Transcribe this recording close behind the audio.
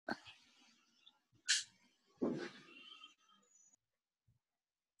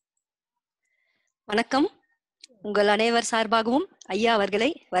வணக்கம். உங்கள் அனைவர் சார்பாகவும் ஐயா அவர்களை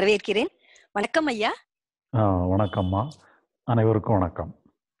வரவேற்கிறேன். வணக்கம் ஐயா. வணக்கம்மா. அனைவருக்கும் வணக்கம்.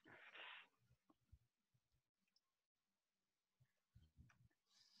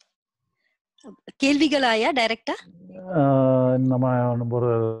 கேள்விகள் ஐயா டைரக்டா நம்ம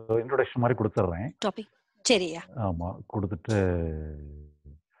ஒரு இன்ட்ரோடக்ஷன் மாதிரி கொடுத்துட்றேன். டாபிக் சரியா? ஆமா, கொடுத்துட்டு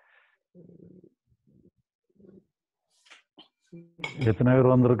எத்தனை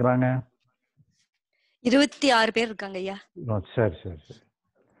பேர் வந்திருக்கிறாங்க? 26 பேர் இருக்காங்க ஐயா. சரி சரி சரி.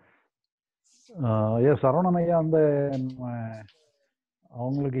 ஐயா சரவணன் ஐயா, அந்த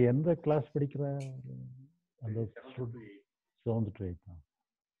அவங்களுக்கு எந்த கிளாஸ் படிக்கிற அந்த 7th to 8th?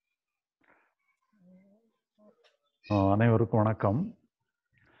 அனைவருக்கும் வணக்கம்.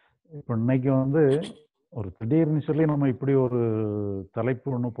 இப்போ இன்னைக்கு ஒரு திடீர்னு சொல்லி நம்ம இப்படி ஒரு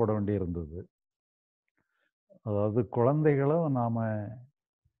தலைப்பு ஒன்று போட வேண்டி இருந்தது. அதாவது குழந்தைகளை நாம்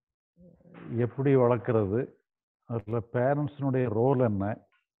எப்படி வளர்க்குறது, அதில் பேரண்ட்ஸினுடைய ரோல்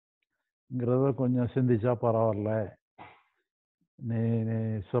என்னங்கிறத கொஞ்சம் சிந்திச்சா பரவாயில்ல நீ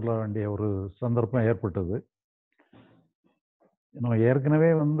சொல்ல வேண்டிய ஒரு சந்தர்ப்பம் ஏற்பட்டது. நம்ம ஏற்கனவே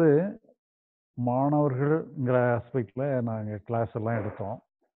மாணவர்கள்ங்கிற ஆஸ்பெக்டில் நாங்கள் கிளாஸ் எல்லாம் எடுத்தோம்.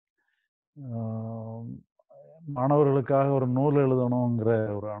 மாணவர்களுக்காக ஒரு நூல் எழுதணுங்கிற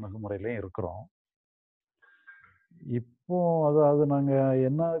ஒரு அணுகுமுறையிலையும் இருக்கிறோம். இப்போ அது நாங்கள்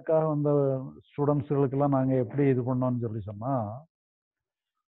என்னதுக்காக ஸ்டூடெண்ட்ஸுகளுக்கெல்லாம் நாங்கள் எப்படி இது பண்ணோம்னு சொன்னால்,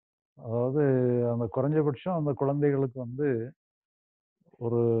 அதாவது அந்த குறைஞ்சபட்சம் அந்த குழந்தைகளுக்கு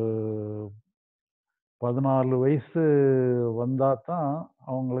ஒரு 14 வயசு வந்தால் தான்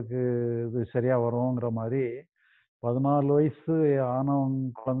அவங்களுக்கு இது சரியாக வருங்கிற மாதிரி 14 வயசு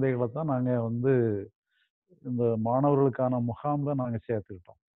ஆனவங்க குழந்தைகளை தான் நாங்கள் இந்த மாணவர்களுக்கான முகாமில் நாங்கள்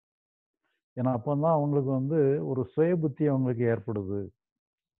சேர்த்துக்கிட்டோம். ஏன்னா அப்போ தான் அவங்களுக்கு ஒரு சுய புத்தி அவங்களுக்கு ஏற்படுது.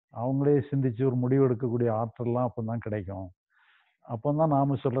 அவங்களே சிந்திச்சு ஒரு முடிவு எடுக்கக்கூடிய ஆற்றல்லாம் அப்போ தான் கிடைக்கும். அப்போ தான்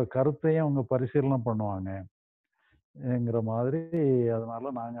நாம் சொல்கிற கருத்தையும் அவங்க பரிசீலனை பண்ணுவாங்கங்கிற மாதிரி.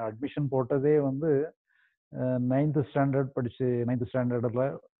 அதனால் நாங்கள் அட்மிஷன் போட்டதே 9th ஸ்டாண்டர்ட் படித்து 9th ஸ்டாண்டர்டில்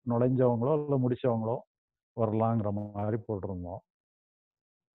நுழைஞ்சவங்களோ இல்லை முடித்தவங்களோ வரலாங்கிற மாதிரி போட்டிருந்தோம்.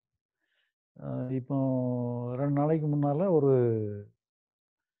 இப்போ 2 நாளைக்கு முன்னால் ஒரு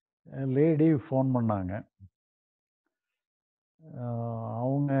லேடி ஃபோன் பண்ணாங்க.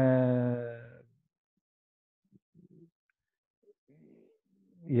 அவங்க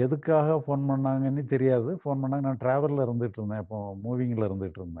எதுக்காக ஃபோன் பண்ணாங்கன்னு தெரியாது. ஃபோன் பண்ணாங்க. நான் ட்ராவலில் இருந்துகிட்டு இருந்தேன், அப்போ மூவிங்கில்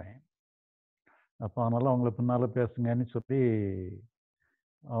இருந்துகிட்டு இருந்தேன். அப்போ அதனால் அவங்கள பின்னால் பேசுங்கன்னு சொல்லி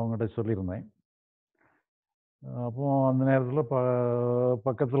அவங்ககிட்ட சொல்லியிருந்தேன். அப்போது அந்த நேரத்தில்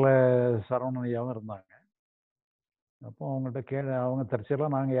பக்கத்தில் சரவணன் ஐயாவும் இருந்தாங்க. அப்போ அவங்ககிட்ட அவங்க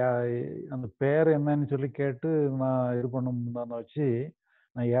தற்செயலாக நாங்கள் அந்த பேர் என்னன்னு சொல்லி கேட்டு நான் இது பண்ண வச்சு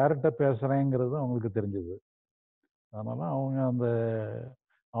நான் யார்கிட்ட பேசுகிறேங்கிறது அவங்களுக்கு தெரிஞ்சுது. அதனால்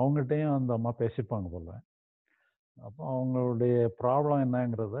அவங்ககிட்டையும் அந்த அம்மா பேசியிருப்பாங்க போல. அப்போ அவங்களுடைய ப்ராப்ளம்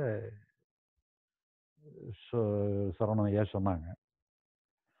என்னங்கிறத சரவணன் ஐயா சொன்னாங்க.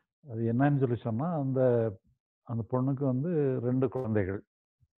 அது என்னன்னு சொல்லி சொன்னால், அந்த பொண்ணுக்கு 2 குழந்தைகள்.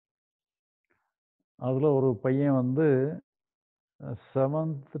 அதில் ஒரு பையன்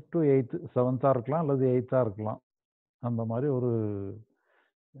 7th to 8th, 7th இருக்கலாம் அல்லது 8th இருக்கலாம், அந்த மாதிரி ஒரு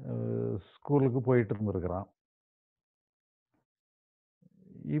ஸ்கூலுக்கு போயிட்டு இருந்திருக்கிறான்.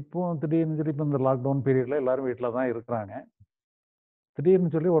 இப்போ திடீர்னு சொல்லி இப்போ இந்த லாக்டவுன் பீரியடில் எல்லோரும் வீட்டில் தான் இருக்கிறாங்க.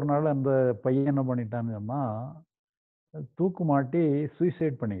 திடீர்னு சொல்லி ஒரு நாள் அந்த பையன் என்ன பண்ணிட்டான்னு சொன்னால், தூக்கு மாட்டி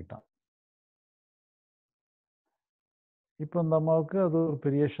சூசைட் பண்ணிக்கிட்டான். இப்போ அந்த அம்மாவுக்கு அது ஒரு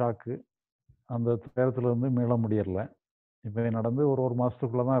பெரிய ஷாக்கு. அந்த நேரத்தில் மீள முடியலை. இப்போ நடந்து ஒரு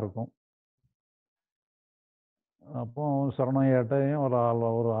மாதத்துக்குள்ளே தான் இருக்கும். அப்போ சரவணையாட்டையும்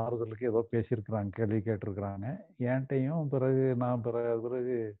ஒரு ஆறுதலுக்கு ஏதோ பேசியிருக்கிறாங்க, கேள்வி கேட்டிருக்கிறாங்க. என்கிட்டையும் பிறகு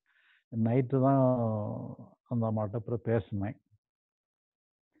நைட்டு தான் அந்த அம்மாட்ட அப்புறம் பேசினேன்.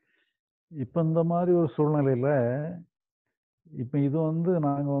 இப்போ இந்த மாதிரி ஒரு சூழ்நிலையில் இப்போ இது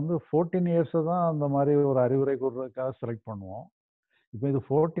நாங்கள் 14 இயர்ஸை தான் அந்த மாதிரி ஒரு அறிவுரை கூறுறதுக்காக செலக்ட் பண்ணுவோம். இப்போ இது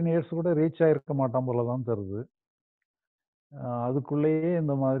 14 இயர்ஸ் கூட ரீச் ஆகிருக்க மாட்டான் போல தான் தருது. அதுக்குள்ளேயே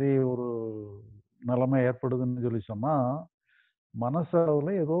இந்த மாதிரி ஒரு நிலைமை ஏற்படுதுன்னு சொல்லி சொன்னால்,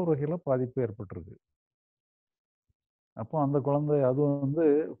 மனசளவில் ஏதோ ஒரு வகையில் பாதிப்பு ஏற்பட்டிருக்கு. அப்போ அந்த குழந்தை அது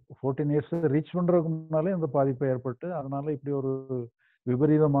 14 இயர்ஸ் ரீச் பண்ணுறதுக்கு முன்னாலே அந்த பாதிப்பு ஏற்பட்டு, அதனால் இப்படி ஒரு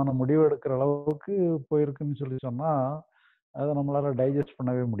விபரீதமான முடிவு எடுக்கிற அளவுக்கு போயிருக்குன்னு சொல்லி சொன்னால், அதை நம்மளால் டைஜஸ்ட்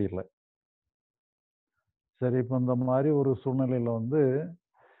பண்ணவே முடியல. சரி, இப்போ இந்த மாதிரி ஒரு சூழ்நிலையில்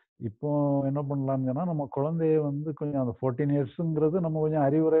இப்போ என்ன பண்ணலான்னு சொன்னால், நம்ம குழந்தைய கொஞ்சம் அந்த 14 இயர்ஸுங்கிறது நம்ம கொஞ்சம்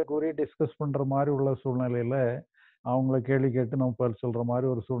அறிவுரை கூறி டிஸ்கஸ் பண்ணுற மாதிரி உள்ள சூழ்நிலையில் அவங்கள கேள்வி கேட்டு நம்ம பதில் சொல்கிற மாதிரி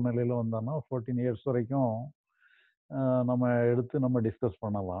ஒரு சூழ்நிலையில் வந்தோம்னா 14 இயர்ஸ் வரைக்கும் நம்ம எடுத்து நம்ம டிஸ்கஸ்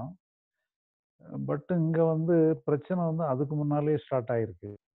பண்ணலாம். பட் இங்கே வந்து பிரச்சனை வந்து அதுக்கு முன்னாலே ஸ்டார்ட்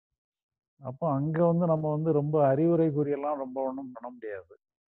ஆகிருக்கு. அப்போ அங்கே வந்து நம்ம வந்து ரொம்ப அறிவுரை கூறியெல்லாம் ரொம்ப ஒன்றும் பண்ண முடியாது.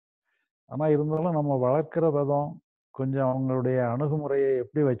 ஆனால் இருந்தாலும் நம்ம வளர்க்குற விதம், கொஞ்சம் அவங்களுடைய அணுகுமுறையை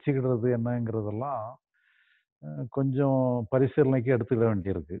எப்படி வச்சுக்கிடுறது என்னங்கிறதெல்லாம் கொஞ்சம் பரிசீலனைக்கு எடுத்துக்கிட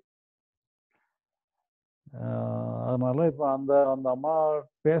வேண்டியிருக்கு. அதனால இப்போ அந்த அந்த அம்மா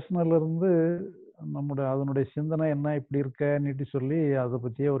பேசினதுலேருந்து அதனுடைய சிந்தனை என்ன இப்படி இருக்கன்னுட்டு சொல்லி அதை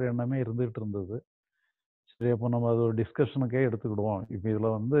பற்றியே ஒரு எண்ணமே இருந்துகிட்டு இருந்தது. சரி, அப்போ நம்ம அது ஒரு டிஸ்கஷனுக்கே எடுத்துக்கிடுவோம். இப்போ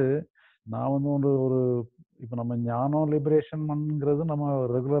இதில் வந்து நான் வந்து ஒரு ஒரு இப்போ நம்ம ஞானம் லிபரேஷன்ங்கிறது நம்ம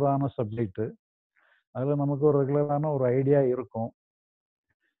ரெகுலரான சப்ஜெக்ட்டு. அதில் நமக்கு ஒரு ரெகுலரான ஒரு ஐடியா இருக்கும்.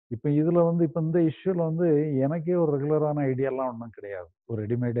 இப்போ இதில் வந்து இப்போ இந்த இஷ்யூவில் வந்து எனக்கே ஒரு ரெகுலரான ஐடியாலாம் ஒன்றும் கிடையாது. ஒரு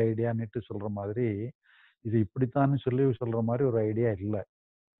ரெடிமேட் ஐடியான்னுட்டு சொல்கிற மாதிரி இது இப்படித்தான்னு சொல்லி சொல்கிற மாதிரி ஒரு ஐடியா இல்லை.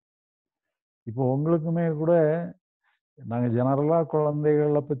 இப்போ உங்களுக்குமே கூட நாங்கள் ஜெனரலாக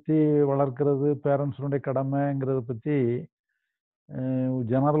குழந்தைகளை பற்றி வளர்க்குறது பேரண்ட்ஸுடைய கடமைங்கிறத பற்றி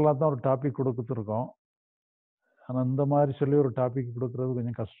ஜெனரலாக தான் ஒரு டாபிக் கொடுத்துருக்கோம். ஆனால் இந்த மாதிரி சொல்லி ஒரு டாபிக் கொடுக்குறது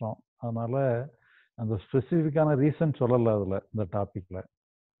கொஞ்சம் கஷ்டம். அதனால் அந்த ஸ்பெசிஃபிக்கான ரீசன் சொல்லலை அதில் இந்த டாப்பிக்கில்.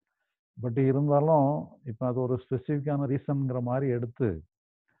 பட் இருந்தாலும் இப்போ அது ஒரு ஸ்பெசிஃபிக்கான ரீசன்ங்கிற மாதிரி எடுத்து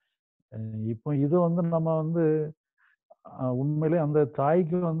இப்போ இது வந்து நம்ம வந்து உண்மையிலே அந்த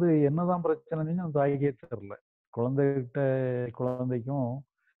தாய்க்கு வந்து என்னதான் பிரச்சனைன்னு அந்த தாய்க்கே தெரியல. குழந்தைக்கும்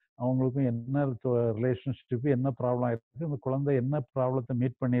அவங்களுக்கும் என்ன ரிலேஷன்ஷிப், என்ன ப்ராப்ளம் ஆயிருக்கு, அந்த குழந்தை என்ன ப்ராப்ளத்தை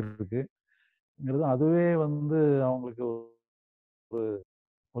மீட் பண்ணியிருக்குங்கிறது அதுவே வந்து அவங்களுக்கு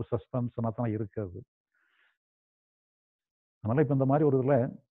ஒரு சஸ்பென்ஸனாக தான் இருக்குது. அதனால இப்போ இந்த மாதிரி ஒரு இதில்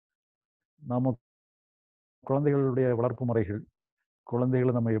நம்ம குழந்தைகளுடைய வளர்ப்பு முறைகள்,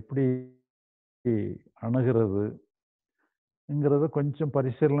 குழந்தைகளை நம்ம எப்படி அணுகிறதுங்கிறத கொஞ்சம்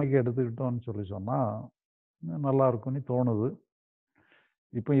பரிசீலனைக்கு எடுத்துக்கிட்டோம்னு சொல்லி சொன்னால் நல்லா இருக்கும்னு தோணுது.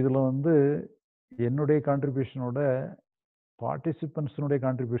 இப்போ இதில் வந்து என்னுடைய கான்ட்ரிபியூஷனோட பார்ட்டிசிபெண்ட்ஸினுடைய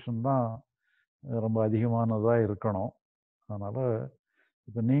கான்ட்ரிபியூஷன் தான் ரொம்ப அதிகமானதாக இருக்கணும். அதனால்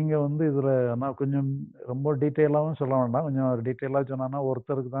இப்போ நீங்கள் வந்து இதில் நான் கொஞ்சம் ரொம்ப டீட்டெயிலாகவும் சொல்ல வேண்டாம். கொஞ்சம் டீட்டெயிலாக சொன்னோன்னா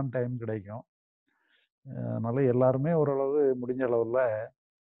ஒருத்தருக்கு தான் டைம் கிடைக்கும். அதனால் எல்லாருமே ஓரளவு முடிஞ்ச அளவில்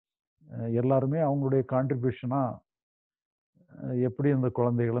எல்லாருமே அவங்களுடைய கான்ட்ரிபியூஷனாக எப்படி இந்த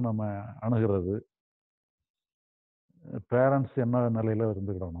குழந்தைகளை நம்ம அணுகிறது, பேரண்ட்ஸ் என்ன நிலையில்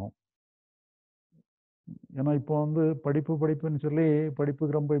இருந்துக்கிடணும். ஏன்னா இப்போ வந்து படிப்புன்னு சொல்லி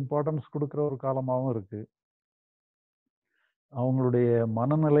படிப்புக்கு ரொம்ப இம்பார்ட்டன்ஸ் கொடுக்குற ஒரு காலமாகவும் இருக்குது. அவங்களுடைய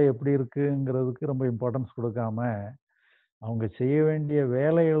மனநிலை எப்படி இருக்குங்கிறதுக்கு ரொம்ப இம்பார்ட்டன்ஸ் கொடுக்காம அவங்க செய்ய வேண்டிய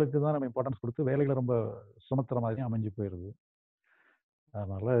வேலைகளுக்கு தான் நம்ம இம்பார்ட்டன்ஸ் கொடுத்து வேலைகளை ரொம்ப சுமத்துற மாதிரி அமைஞ்சு போயிடுது.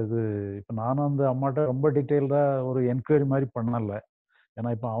 அதனால் இது இப்போ நானும் அந்த அம்மாட்ட ரொம்ப டீட்டெயில்டாக ஒரு என்கொயரி மாதிரி பண்ணலை. ஏன்னா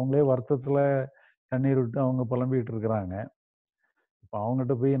இப்போ அவங்களே வருத்தத்தில் கண்ணீர் விட்டு அவங்க புலம்பிகிட்டு இருக்கிறாங்க. இப்போ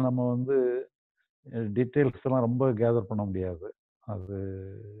அவங்ககிட்ட போய் நம்ம வந்து டீட்டெயில்ஸ் எல்லாம் ரொம்ப கேதர் பண்ண முடியாது.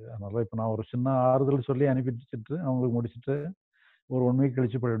 அதனால் இப்போ நான் ஒரு சின்ன ஆறுதல் சொல்லி அனுப்பிச்சிட்டு அவங்களுக்கு முடிச்சுட்டு ஒரு 1 வீக்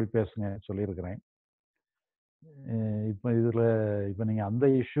கழிச்சு இப்படி பேசுங்க சொல்லியிருக்கிறேன். இப்போ இப்போ நீங்கள் அந்த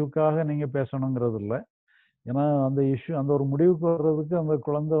இஷ்யூக்காக நீங்கள் பேசணுங்கிறது இல்லை. ஏன்னா அந்த அந்த ஒரு முடிவுக்கு வர்றதுக்கு அந்த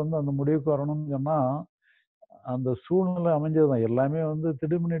குழந்தை வந்து அந்த முடிவுக்கு வரணும்னு சொன்னால் அந்த சூழ்நிலை அமைஞ்சது தான். எல்லாமே வந்து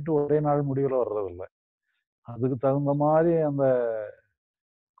திடுமினிட்டு ஒரே நாள் முடிவில் வர்றதில்லை. அதுக்கு தகுந்த மாதிரி அந்த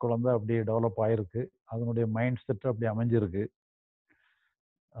குழந்தை அப்படி டெவலப் ஆகிருக்கு. அதனுடைய மைண்ட் செட் அப்படி அமைஞ்சிருக்கு.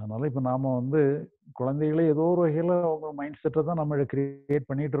 அதனால் இப்போ நாம் வந்து குழந்தைகளே ஏதோ ஒரு வகையில் அவங்க மைண்ட் செட்டை தான் நம்ம கிரியேட்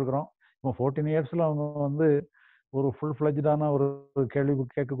பண்ணிகிட்டு இருக்கிறோம். இப்போ 14 இயர்ஸில் அவங்க வந்து ஒரு ஃபுல் ஃப்ளெஜ்டான ஒரு கேள்வி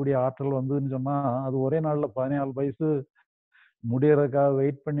கேட்கக்கூடிய ஆற்றல் வந்ததுன்னு சொன்னால் அது ஒரே நாளில் 14 வயசு முடியறதுக்காக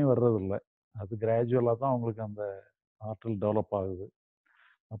வெயிட் பண்ணி வர்றதில்லை. அது கிராஜுவலாக தான் அவங்களுக்கு அந்த ஆற்றல் டெவலப் ஆகுது.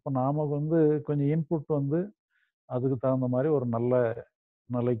 அப்போ நாம் வந்து கொஞ்சம் இன்புட் வந்து அதுக்கு தகுந்த மாதிரி ஒரு நல்ல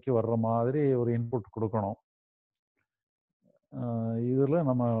நிலைக்கு வர்ற மாதிரி ஒரு இன்புட் கொடுக்கணும். இதில்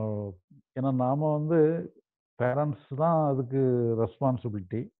நம்ம ஏன்னா நாம் வந்து பேரண்ட்ஸ் தான் அதுக்கு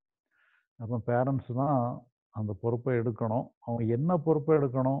ரெஸ்பான்சிபிலிட்டி. அப்போ பேரண்ட்ஸ் தான் அந்த பொறுப்பை எடுக்கணும். அவங்க என்ன பொறுப்பை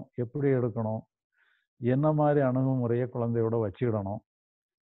எடுக்கணும், எப்படி எடுக்கணும், என்ன மாதிரி அணுகுமுறையை குழந்தையோட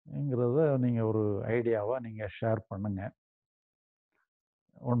வச்சுக்கிடணும்ங்கிறத நீங்கள் ஒரு ஐடியாவாக நீங்கள் ஷேர் பண்ணுங்க.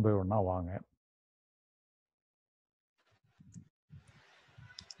 ஒன் பை ஒன்னாக வாங்க.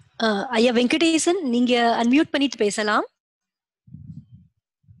 ஐயா வெங்கடேசன், நீங்க அன்மியூட் பண்ணிட்டு பேசலாம்.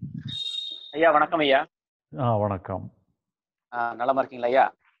 ஐயா வணக்கம் ஐயா. வணக்கம். நலமா இருக்கீங்களா ஐயா?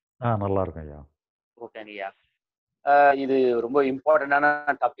 நல்லா இருக்கேன் ஐயா. ஓகேங்க ஐயா. இது ரொம்ப இம்பார்ட்டண்டான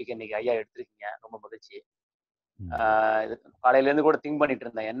டாபிக் இன்னைக்கு ஐயா எடுத்திருக்கீங்க. ரொம்ப மகிழ்ச்சி. காலையில இருந்து கூட திங்க் பண்ணிட்டு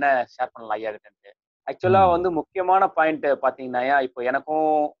இருந்தேன் என்ன ஷேர் பண்ணலாம் ஐயா கிட்ட. ஆக்சுவலா வந்து முக்கியமான பாயிண்ட் பாத்தீங்கன்னா, இப்போ எனக்கும்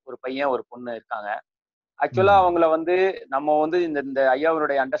ஒரு பையன் ஒரு பொண்ணு இருக்காங்க. ஆக்சுவலா அவங்கள வந்து நம்ம வந்து இந்த இந்த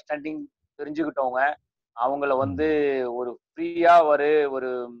ஐயாவுடைய அண்டர்ஸ்டாண்டிங் தெரிஞ்சுக்கிட்டவங்க, அவங்கள வந்து ஒரு ஃப்ரீயா ஒரு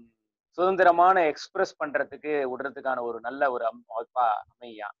சுதந்திரமான எக்ஸ்பிரஸ் பண்றதுக்கு விடுறதுக்கான ஒரு நல்ல ஒரு வாய்ப்பா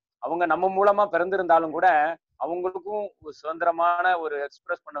அமையா. அவங்க நம்ம மூலமா பிறந்திருந்தாலும் கூட அவங்களுக்கும் ஒரு சுதந்திரமான ஒரு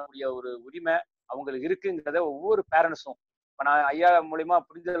எக்ஸ்பிரஸ் பண்ணக்கூடிய ஒரு உரிமை அவங்களுக்கு இருக்குங்கிறத ஒவ்வொரு பேரண்ட்ஸும் இப்ப நான் ஐயா மூலியமா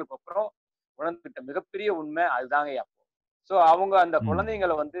புரிஞ்சதுக்கு அப்புறம் உணர்ந்துகிட்ட மிகப்பெரிய உண்மை அதுதாங்க ஐயா. சோ அவங்க அந்த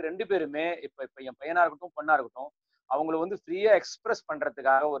குழந்தைங்களை வந்து 2 பேருமே இப்ப இப்ப என் பையனா இருக்கட்டும் பொண்ணா இருக்கட்டும் அவங்கள வந்து ஃப்ரீயா எக்ஸ்பிரஸ்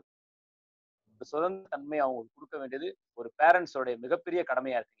பண்றதுக்காக ஒரு சுதந்திர தன்மை அவங்களுக்கு கொடுக்க வேண்டியது ஒரு பேரண்ட்ஸோட மிகப்பெரிய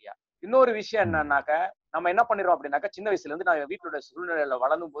கடமையா இருக்குங்கய்யா. இன்னொரு விஷயம் என்னன்னாக்க நம்ம என்ன பண்ணிடுறோம் அப்படின்னாக்கா, சின்ன வயசுல இருந்து நான் வீட்டோட சூழ்நிலையில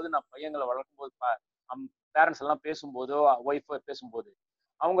வளரும் போது நான் பையங்களை வளர்க்கும் போது பேரண்ட்ஸ் எல்லாம் பேசும்போதோ ஒய்ஃப் பேசும்போது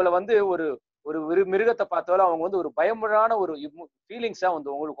அவங்கள வந்து ஒரு ஒரு மிருகத்தை பார்த்தாலும் அவங்க வந்து ஒரு பயமுறான ஒரு ஃபீலிங்ஸா வந்து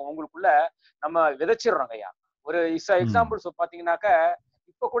உங்களுக்குள்ள நம்ம விதைச்சிடுறோங்க ஐயா. ஒரு எக்ஸாம்பிள்ஸ் பாத்தீங்கன்னாக்க,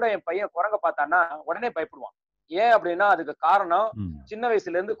 இப்ப கூட என் பையன் குரங்க பார்த்தான்னா உடனே பயப்படுவான். ஏன் அப்படின்னா அதுக்கு காரணம் சின்ன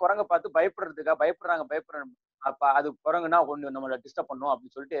வயசுல இருந்து குரங்க பார்த்து பயப்படுறாங்க. அப்ப அது குரங்குனா ஒண்ணு நம்மள டிஸ்டர்ப் பண்ணும்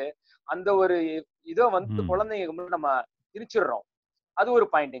அப்படின்னு சொல்லிட்டு அந்த ஒரு இதை வந்து குழந்தைங்க முன்னாடி நம்ம திணிச்சிடுறோம். அது ஒரு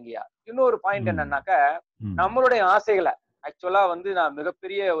பாயிண்ட்ங்கய்யா. இன்னொரு பாயிண்ட் என்னன்னாக்க, நம்மளுடைய ஆசைகளை ஆக்சுவலா வந்து நான்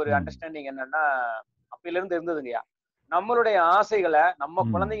மிகப்பெரிய ஒரு அண்டர்ஸ்டாண்டிங் என்னன்னா அப்பையில இருந்து இருந்ததுங்கய்யா. நம்மளுடைய ஆசைகளை நம்ம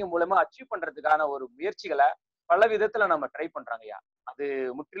குழந்தைங்க மூலமா அச்சீவ் பண்றதுக்கான ஒரு முயற்சிகளை பல விதத்துல நம்ம ட்ரை பண்றாங்கய்யா. அது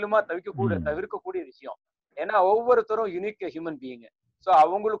முற்றிலுமா தவிர்க்கக்கூடிய விஷயம். ஏன்னா ஒவ்வொருத்தரும் யூனிக் ஹியூமன் பீயிங். சோ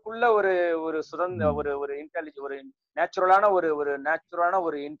அவங்களுக்குள்ள ஒரு ஒரு சுதந்திர ஒரு நேச்சுரலான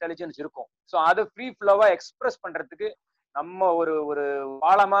ஒரு இன்டெலிஜென்ஸ் இருக்கும். சோ அதை ஃப்ரீ ஃப்ளோவா எக்ஸ்பிரஸ் பண்றதுக்கு நம்ம ஒரு ஒரு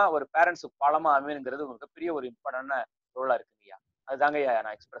பாலமா ஒரு பேரண்ட்ஸ் பாலமா அமைங்கிறது மிகப்பெரிய ஒரு இம்பார்ட்டன்டான ரோலா இருக்குங்கய்யா. அதுதாங்க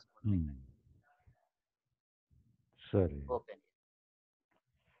நான் எக்ஸ்பிரஸ் பண்றேன். சரி, ஓகே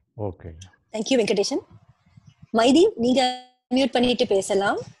ஓகே. தேங்க்யூ வெங்கடேஷன். மைதி, நீங்க மியூட் பண்ணிட்டு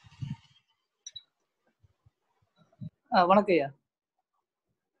பேசலாம். வணக்கம் ஐயா.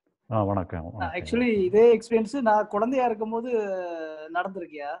 வணக்கம். ஆக்சுவலி இதே எக்ஸ்பீரியன்ஸ் நான் குழந்தையா இருக்கும்போது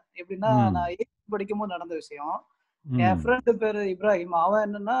நடந்திருக்கியா. எப்படின்னா நான் 8th படிக்கும் போது நடந்த விஷயம். என் ஃப்ரெண்டு பேரு இப்ராஹிம். அவன்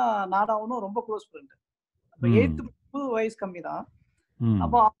என்னன்னா நானும் அவனும் ரொம்ப க்ளோஸ் ஃப்ரெண்டு. அப்ப 8th வயசு கம்மி தான்.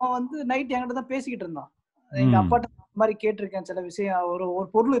 அப்போ அவன் வந்து நைட் என்கிட்ட தான் பேசிக்கிட்டு இருந்தான். எங்க அப்பாட்ட மாதிரி கேட்டிருக்கேன் சில விஷயம். ஒரு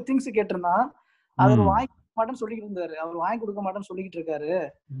பொருள் திங்ஸ் கேட்டிருந்தான். அவர் வாங்கி மாட்டேன்னு சொல்லிக்கிட்டு இருந்தாரு. அவர் வாங்கி கொடுக்க மாட்டேன்னு சொல்லிக்கிட்டு இருக்காரு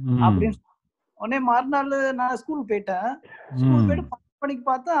அப்படின்னு. உடனே மறுநாள் நான் ஸ்கூல் போயிட்டேன். ஸ்கூல் போயிட்டு 10 மணிக்கு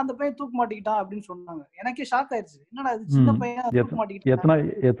பார்த்தா அந்த பையன் தூக்க மாட்டிக்கிட்டான் அப்படின்னு சொன்னாங்க. எனக்கே ஷாக் ஆயிடுச்சு. என்னடா இது சின்ன பையன் தூக்க மாட்டிக்கிட்டான்.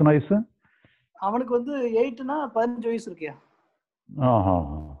 எத்தனை வயசு அவனுக்கு வந்து 8னா 15 வயசு இருக்கியா.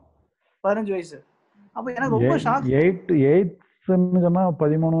 15 வயசு. அப்ப எனக்கு ரொம்ப ஷாக். 8ன்னு சொன்னா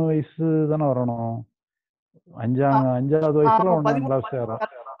 13 வயசு தானே வரணும். 5வது வயசுல 1ஆம் கிளாஸ் சேரும்.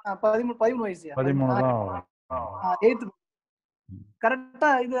 13 வயசு. 13 தான். 8th கரெக்டா.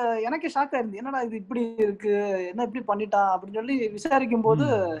 இது எனக்கே ஷாக் ஆயிருந்து. என்னடா இது இப்படி இருக்கு, என்ன இப்படி பண்ணிட்டான் அப்படின்னு சொல்லி விசாரிக்கும் போது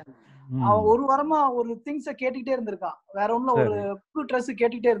அவன் ஒரு வாரமா ஒரு திங்ஸ கேட்டுக்கிட்டே இருந்திருக்கான். வேற ஒண்ணுல ஒரு புது ட்ரெஸ்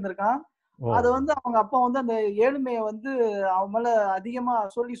கேட்டுக்கிட்டே இருந்திருக்கான். அது வந்து அவங்க அப்பா வந்து அந்த ஏழ்மைய வந்து அவன் மேல அதிகமா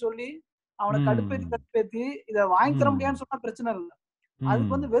சொல்லி அவனை கடுப்பேத்தி இத வாங்கி தர முடியாதுன்னு சொன்னா பிரச்சனை இல்லை.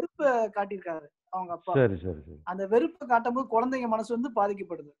 அதுக்கு வந்து வெறுப்ப காட்டியிருக்காரு அவங்க அப்பா. அந்த வெறுப்பை காட்டும் போது குழந்தைங்க மனசு வந்து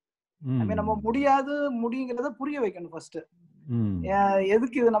பாதிக்கப்படுது. நம்ம முடியுங்கிறத புரிய வைக்கணும் ஃபர்ஸ்ட்.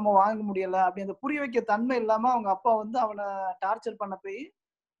 எதுக்கு இது நம்ம வாங்க முடியல அப்படி அந்த புரிய வைக்க தன்மை இல்லாம அவங்க அப்பா வந்து அவனை டார்ச்சர் பண்ண போய்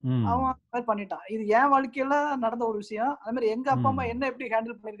அவன் பண்ணிட்டான். இது என் வாழ்க்கையில நடந்த ஒரு விஷயம். அதே மாதிரி எங்க அப்பா அம்மா என்ன எப்படி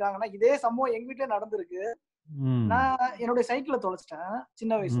ஹேண்டில் பண்ணிருக்காங்கன்னா, இதே சம்பவம் எங்க வீட்டுல நடந்திருக்கு. நான் என்னுடைய சைக்கிளை தொலைச்சிட்டேன்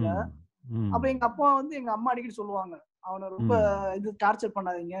சின்ன வயசுல. அப்ப எங்க அப்பா வந்து எங்க அம்மா அடிக்கடி சொல்லுவாங்க, அவனை ரொம்ப இது டார்ச்சர்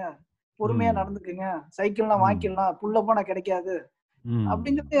பண்ணாதீங்க, பொறுமையா நடந்துக்குங்க, சைக்கிள்லாம் வாங்கிக்கலாம், புள்ள போனா கிடைக்காது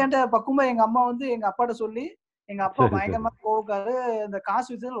அப்படின்னு சொல்லி என்கிட்ட பக்குவமா எங்க அம்மா வந்து எங்க அப்பாட்ட சொல்லி. எங்க அப்பா பயங்கரமா கோவக்காரு. இந்த காசு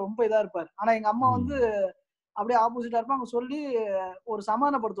விஷயத்துல ரொம்ப இதா இருப்பாரு. ஆனா எங்க அம்மா வந்து அப்படியே ஆப்போசிட்டா இருப்பாங்க. சொல்லி ஒரு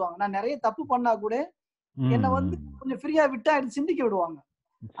சமாதானப்படுத்துவாங்க. நான் நிறைய தப்பு பண்ணா கூட என்ன வந்து கொஞ்சம் ஃப்ரீயா விட்டா சிந்திக்க விடுவாங்க.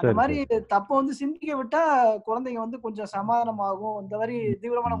 அந்த மாதிரி தப்ப வந்து சிந்திக்க விட்டா குழந்தைங்க வந்து கொஞ்சம் சமாதானமாகும். இந்த மாதிரி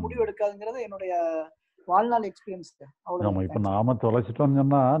தீவிரமான முடிவு எடுக்காதுங்கிறது என்னுடைய வாழ்நாள் எக்ஸ்பீரியன்ஸ். அவ்வளவு. இப்ப நாம தொலைச்சிட்டோம்னு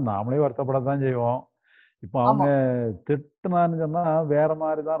சொன்னா நாமளே வருத்தப்படத்தான் செய்வோம். இப்ப அவங்க திட்டுனான்னு சொன்னா வேற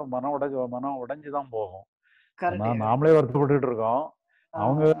மாதிரிதான் மனம் உடைஞ்சுதான் போகும். நாமளே வருத்தப்பட்டு இருக்கோம்.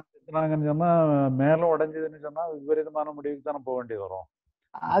 அவங்க திட்டுனாங்கன்னு சொன்னா மேலும் உடைஞ்சதுன்னு சொன்னா விபரீதமான முடிவுக்கு தானே போக வேண்டியது வரும்.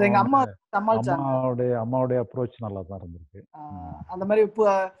 அது எங்க அம்மா சமாளிச்சாங்க. அம்மாவுடைய அப்ரோச் நல்லா தான் இருந்திருக்கு. அந்த மாதிரி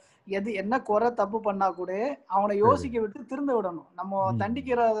என்ன குறை தப்பு பண்ணா கூட அவனை யோசிக்க விட்டு திருந்த விடணும். நம்ம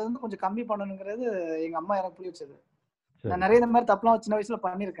தண்டிக்கிறத வந்து கொஞ்சம் கம்மி பண்ணணுங்கிறது எங்க அம்மா எனக்கு புரிய வச்சது. நான் நிறைய இந்த மாதிரி தப்புலாம் சின்ன வயசுல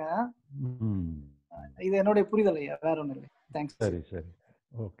பண்ணிருக்கேன். இது என்னுடைய புரிதல் ஐயா, வேற ஒண்ணும் இல்லை. தேங்க்ஸ். சரி,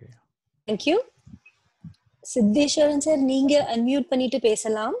 ஓகே. தேங்க்யூ. சித்தேஸ்வரன் சார், நீங்க அன்மியூட் பண்ணிட்டு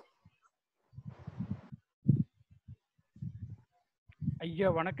பேசலாம். ஐயா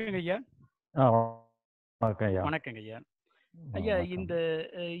வணக்கங்க ஐயா. வணக்கம் ஐயா. வணக்கங்க ஐயா. ஐயா இந்த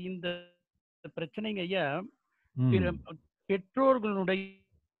இந்த பிரச்சனைங்க ஐயா,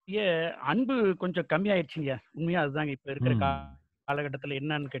 பெற்றோர்களுடைய அன்பு கொஞ்சம் கம்மியாயிடுச்சுங்க. உண்மையா அதுதாங்க இப்ப இருக்கிற காலகட்டத்துல.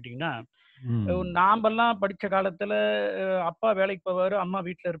 என்னன்னு கேட்டீங்கன்னா, நாமெல்லாம் படிச்ச காலத்துல அப்பா வேலைக்கு போவாரு, அம்மா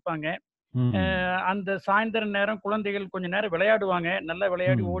வீட்டுல இருப்பாங்க. அந்த சாயந்தர நேரம் குழந்தைகள் கொஞ்ச நேரம் விளையாடுவாங்க. நல்லா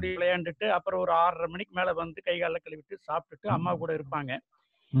விளையாடி ஓடி விளையாண்டுட்டு அப்புறம் ஒரு 6:30 மணிக்கு மேல வந்து கை கால கழுவிட்டு சாப்பிட்டுட்டு அம்மா கூட இருப்பாங்க.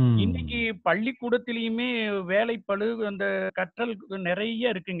 இன்னைக்கு பள்ளிக்கூடத்திலயுமே வேலைப்பளு, அந்த கற்றல்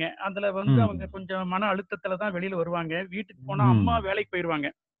நிறைய இருக்குங்க. அதுல வந்து அவங்க கொஞ்சம் மன அழுத்தத்துலதான் வெளியில வருவாங்க. வீட்டுக்கு போனா அம்மா வேலைக்கு போயிருவாங்க.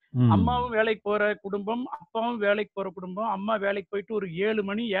 அம்மாவும் வேலைக்கு போற குடும்பம், அப்பாவும் வேலைக்கு போற குடும்பம். அம்மா வேலைக்கு போயிட்டு ஒரு 7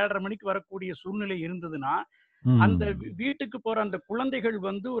 மணி 7:30 மணிக்கு வரக்கூடிய சூழ்நிலை இருந்ததுன்னா, அந்த வீட்டுக்கு போற அந்த குழந்தைகள்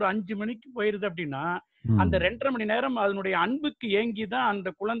வந்து ஒரு 5 மணிக்கு போயிருது அப்படின்னா, அந்த 2:30 மணி நேரம் அதனுடைய அன்புக்கு ஏங்கிதான் அந்த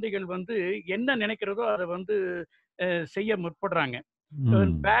குழந்தைகள் வந்து என்ன நினைக்கிறதோ அதை வந்து செய்ய முற்படுறாங்க.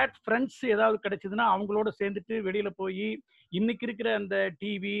 பேட் ஃப்ரெண்ட்ஸ் ஏதாவது கிடைச்சதுன்னா அவங்களோட சேர்ந்துட்டு வெளியில போய் இன்னைக்கு இருக்கிற அந்த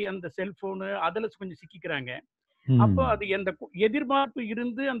டிவி, அந்த செல்போனு அதுல கொஞ்சம் சிக்கிக்கிறாங்க. அப்போ அது எந்த எதிர்பார்ப்பு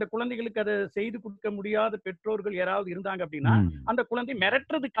இருந்து அந்த குழந்தைகளுக்கு அதை செய்து கொடுக்க முடியாத பெற்றோர்கள் யாராவது இருந்தாங்க அப்படின்னா, அந்த குழந்தை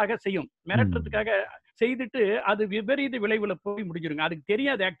மிரட்டுறதுக்காக செய்யும். மிரட்டுறதுக்காக செய்துட்டு அது விபரீத விளைவுல போய் முடிஞ்சிருங்க. அதுக்கு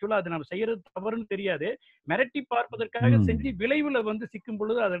தெரியாது, ஆக்சுவலா அது நம்ம செய்யறது தவறுன்னு தெரியாது. மிரட்டி பார்ப்பதற்காக செஞ்சு விளைவுல வந்து சிக்கும்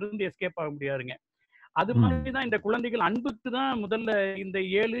பொழுது அதுல இருந்து எஸ்கேப் ஆக முடியாதுங்க. அது மாதிரிதான் இந்த குழந்தைகள் அன்புக்கு தான் முதல்ல இந்த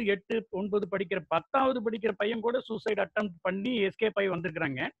 7, 8, 9 படிக்கிற 10வது படிக்கிற பையன் கூட சூசைட் அட்டெம்ப்ட் பண்ணி எஸ்கேப் ஆகி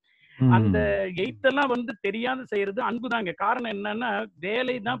வந்திருக்கிறாங்க. அந்த 8th எல்லாம் வந்து தெரியாத செய்யறது அன்புதாங்க. காரணம் என்னன்னா,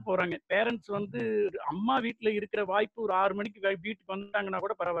 வேலை தான் போறாங்க. பேரண்ட்ஸ் வந்து அம்மா வீட்டுல இருக்கிற வாய்ப்பு ஒரு 6 மணிக்கு வீட்டுக்கு வந்துட்டாங்கன்னா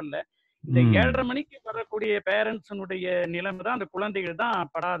கூட பரவாயில்ல. இந்த 7:30 மணிக்கு வரக்கூடிய பேரண்ட்ஸனுடைய நிலைமை தான் அந்த குழந்தைகள்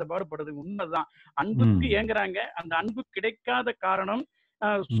தான் படாத பாடுபடுது. உண்மைதான். அன்புக்கு ஏங்குறாங்க. அந்த அன்பு கிடைக்காத காரணம்,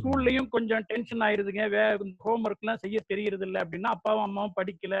 ஸ்கூல்லயும் கொஞ்சம் டென்ஷன் ஆயிருதுங்க. ஹோம் ஒர்க் எல்லாம் செய்ய தெரியறது இல்லை அப்படின்னா, அப்பாவும் அம்மாவும்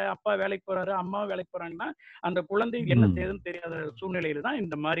படிக்கல, அப்பா வேலைக்கு போறாரு, அம்மாவும் வேலைக்கு போறாங்கன்னா, அந்த குழந்தை என்ன செய்யுதுன்னு தெரியாத சூழ்நிலையில தான்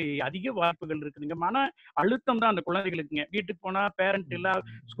இந்த மாதிரி அதிக வாய்ப்புகள் இருக்குதுங்க. மன அழுத்தம் தான் அந்த குழந்தைகளுக்குங்க. வீட்டுக்கு போனா பேரண்ட் இல்ல,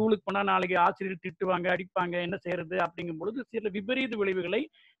 ஸ்கூலுக்கு போனா நாளைக்கு ஆசிரியர் திட்டுவாங்க, அடிப்பாங்க, என்ன செய்யறது அப்படிங்கும் பொழுது சில விபரீத விளைவுகளை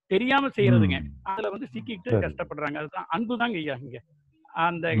தெரியாம செய்யறதுங்க. அதுல வந்து சிக்கிட்டு கஷ்டப்படுறாங்க. அதுதான் அன்புதாங்க ஐயா இங்க.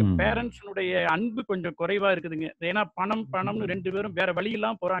 அந்த பேரண்ட்ஸனுடைய அன்பு கொஞ்சம் குறைவா இருக்குதுங்க. ஏன்னா பணம்னு 2 பேரும் வேற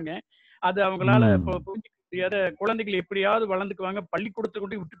வழியெல்லாம் போறாங்க. அது அவங்களால புரிஞ்சுக்க முடியாத, குழந்தைகள் எப்படியாவது வளர்ந்துக்குவாங்க, பள்ளிக்கூடத்துக்கு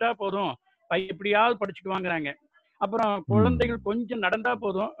கொண்டு விட்டுட்டா போதும், எப்படியாவது படிச்சுக்குவாங்கிறாங்க. அப்புறம் குழந்தைகள் கொஞ்சம் நடந்தா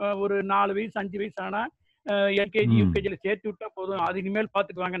போதும், ஒரு 4 வயசு 5 வயசு ஆனா எல்கேஜி யூகேஜில சேர்த்து விட்டா போதும், அது இனிமேல்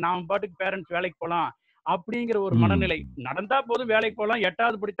பாத்துக்குவாங்க, நாம பாட்டுக்கு பேரண்ட்ஸ் வேலைக்கு போலாம் அப்படிங்கிற ஒரு மனநிலை. நடந்தா போதும், வேலைக்கு போகலாம்,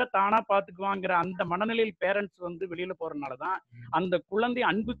 8வது படித்தா தானா பாத்துக்குவாங்கிற அந்த மனநிலையில் பேரண்ட்ஸ் வந்து வெளியில போறதுனாலதான் அந்த குழந்தை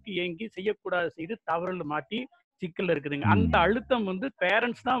அன்புக்கு ஏங்கி செய்யக்கூடாது செய்து தவறுல மாட்டி சிக்கல் இருக்குதுங்க. அந்த அழுத்தம் வந்து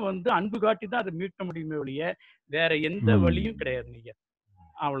பேரண்ட்ஸ் தான் வந்து அன்பு காட்டி தான் அதை மீட்க முடியுமே ஒழிய வேற எந்த வழியும் கிடையாதுங்க ஐயா.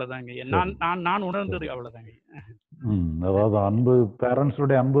 அவ்வளவுதாங்க ஐயா. நான் உணர்ந்தது அவ்வளவுதாங்க. அதாவது அன்பு,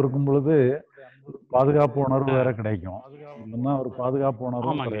 பேரண்ட்ஸுடைய அன்பு இருக்கும் பொழுது பாதுகாப்பு உணர்வு வேற கிடைக்கும். இல்லைன்னா ஒரு பாதுகாப்பு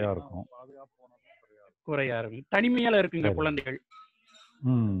உணர்வு குறையா இருக்கும். குறையா இருக்கும், தனிமையால இருக்குங்க குழந்தைகள்.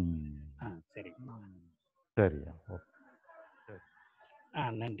 சரி சரியா.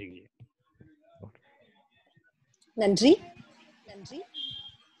 நன்றிங்க. நன்றி. நன்றி.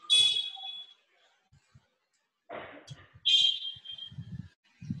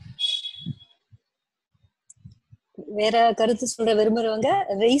 வேற கருத்து சொல்ல விரும்புறவங்க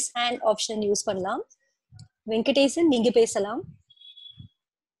raise hand ஆப்ஷன் யூஸ் பண்ணலாம். வெங்கடேசன், நீங்க பேசலாம்.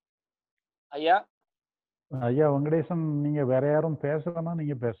 ஐயா ஐயா வெங்கடேசன், நீங்க வேற யாரும் பேசலன்னா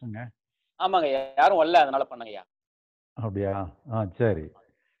நீங்க பேசுங்க. ஆமாங்க, யாரும் வரல, அதனால பண்ணுங்க ஐயா. அப்படியா? சரி.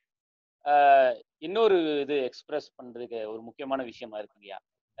 இன்னொரு இது எக்ஸ்பிரஸ் பண்றதுக்கு ஒரு முக்கியமான விஷயமா இருக்குங்கய்யா.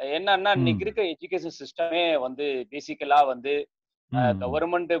 என்னன்னா, இன்னைக்கு இருக்க எஜுகேஷன் சிஸ்டமே வந்து பேசிக்கலா வந்து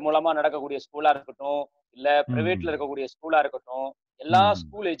கவர்மெண்ட் மூலமா நடக்கக்கூடிய ஸ்கூலா இருக்கட்டும், இல்ல பிரைவேட்ல இருக்கக்கூடிய ஸ்கூலா இருக்கட்டும், எல்லா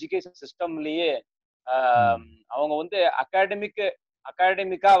ஸ்கூல் எஜுகேஷன் சிஸ்டம்லயே அவங்க வந்து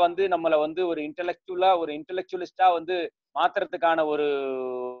அகாடமிக்கா வந்து நம்மள வந்து ஒரு இன்டெலெக்சுவலிஸ்டா வந்து மாத்துறதுக்கான ஒரு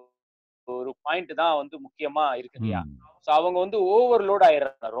பாயிண்ட் தான் வந்து முக்கியமா இருக்குங்கய்யா. சோ அவங்க வந்து ஓவர்லோட்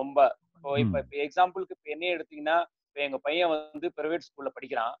ஆயிடுறாங்க ரொம்ப. இப்ப எக்ஸாம்பிளுக்கு இப்ப என்னையே எடுத்தீங்கன்னா, இப்ப எங்க பையன் வந்து பிரைவேட் ஸ்கூல்ல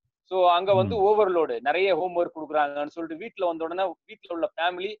படிக்கிறான். சோ அங்க வந்து ஓவர்லோடு, நிறைய ஹோம் ஒர்க் கொடுக்குறாங்கன்னு சொல்லிட்டு வீட்டுல வந்த உடனே வீட்டுல உள்ள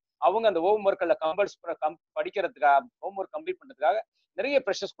ஃபேமிலி அவங்க அந்த ஹோம் ஒர்க்ல படிக்கிறதுக்காக, ஹோம் ஒர்க் கம்ப்ளீட் பண்றதுக்காக நிறைய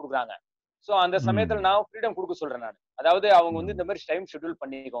ப்ரெஷர்ஸ் கொடுக்குறாங்க. சோ அந்த சமயத்துல நான் ஃப்ரீடம் கொடுக்க சொல்றேன் நான். அதாவது அவங்க வந்து இந்த மாதிரி டைம் ஷெட்யூல்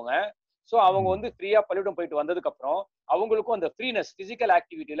பண்ணிக்கோங்க. சோ அவங்க வந்து ஃப்ரீயா பள்ளியிடம் போயிட்டு வந்ததுக்கு அப்புறம் அவங்களுக்கும் அந்த ஃப்ரீனஸ், பிசிக்கல்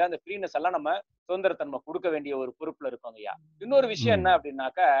ஆக்டிவிட்டியில அந்த ஃப்ரீனஸ் எல்லாம் நம்ம சுதந்திரத்தன்மை கொடுக்க வேண்டிய ஒரு பொறுப்புல இருக்கோங்க ஐயா. இன்னொரு விஷயம் என்ன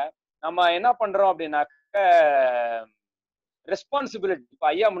அப்படின்னாக்க, நம்ம என்ன பண்றோம் அப்படின்னாக்க ரெஸ்பான்சிபிலிட்டி. இப்ப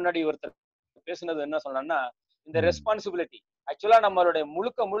ஐயா முன்னாடி ஒருத்தர் பேசுனது என்ன சொன்னா, இந்த ரெஸ்பான்சிபிலிட்டி ஆக்சுவலா நம்மளுடைய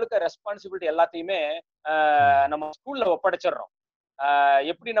முழுக்க ரெஸ்பான்சிபிலிட்டி எல்லாத்தையுமே நம்ம ஸ்கூல்ல ஒப்படைச்சிடறோம்.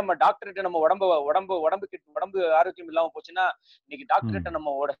 எப்படி நம்ம டாக்டர்கிட்ட நம்ம உடம்பு ஆரோக்கியம் இல்லாம போச்சுன்னா இன்னைக்கு டாக்டர்கிட்ட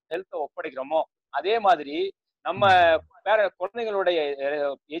நம்ம ஹெல்த்தை ஒப்படைக்கிறோமோ, அதே மாதிரி நம்ம குழந்தைங்களுடைய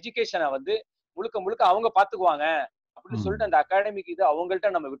எஜுகேஷனை வந்து முழுக்க அவங்க பாத்துக்குவாங்க அப்படின்னு சொல்லிட்டு அந்த அகாடமிக் இது அவங்கள்ட்ட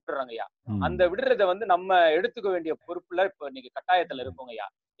நம்ம விட்டுறோங்க ஐயா. அந்த விடுறத வந்து நம்ம எடுத்துக்க வேண்டிய பொறுப்புல இப்ப இன்னைக்கு கட்டாயத்துல இருக்கோங்க ஐயா.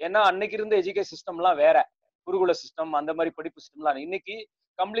 ஏன்னா அன்னைக்கு இருந்த எஜுகேஷன் சிஸ்டம் எல்லாம் வேற, குருகுல சிஸ்டம் அந்த மாதிரி படிப்பு சிஸ்டம்லாம் இன்னைக்கு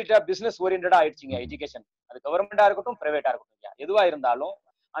கம்ப்ளீட்டா பிசினஸ் ஓரியன்டா ஆயிடுச்சுங்க எஜுகேஷன். அது கவர்மெண்டா இருக்கட்டும் பிரைவேட்டா இருக்கட்டும், எதுவா இருந்தாலும்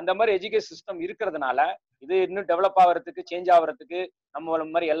அந்த மாதிரி எஜுகேஷன் சிஸ்டம் இருக்கிறதுனால இது இன்னும் டெவலப் ஆகிறதுக்கு சேஞ்ச் ஆகிறதுக்கு நம்ம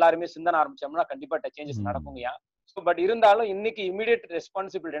மாதிரி எல்லாருமே சிந்தனை ஆரம்பிச்சோம்னா கண்டிப்பா சேஞ்சஸ் நடக்குங்கய்யா. ஸோ பட் இருந்தாலும் இன்னைக்கு இமீடியட்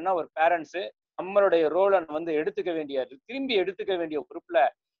ரெஸ்பான்சிபிலிட்டினா ஒரு பேரண்ட்ஸ் நம்மளுடைய ரோலை வந்து திரும்பி எடுத்துக்க வேண்டிய பொறுப்புல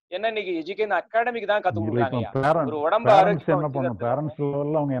என்ன இன்னைக்கு எஜுகேஷன் அகாடமிக் தான் கத்து கொடுக்குறாங்க. ஒரு உடம்பு ஆரோக்கியம் பேரண்ட்ஸ்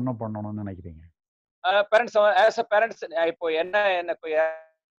லெவல்ல அவங்க என்ன பண்ணணும்னு நினைக்கிறீங்க? பேரண்ட்ஸ் இப்போ என்ன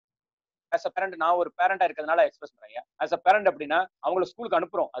ஆஸ் அ பேரண்ட் நான் ஒரு பேரண்டா இருக்கிறதுனால எக்ஸ்பிரஸ் பண்றேன். ஆஸ் அ பேரண்ட் அப்படின்னா அவங்களை ஸ்கூலுக்கு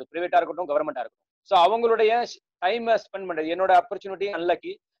அனுப்புறோம், அது பிரைவேட்டா இருக்கட்டும் கவர்மெண்டா இருக்கட்டும். ஸோ அவங்களுடைய டைம் ஸ்பெண்ட் பண்றது என்னோட ஆப்பர்ச்சுனிட்டி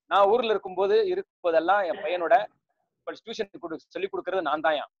அன்லக்கி. நான் ஊர்ல இருக்கும்போதெல்லாம் என் பையனோட டியூஷன் சொல்லிக் கொடுக்கறது நான்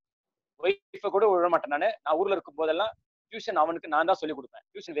தான். ஒய்ஃபை கூட விட மாட்டேன். நான் ஊர்ல இருக்கும் போதெல்லாம் டியூஷன் அவனுக்கு நான் தான் சொல்லிக் கொடுப்பேன்.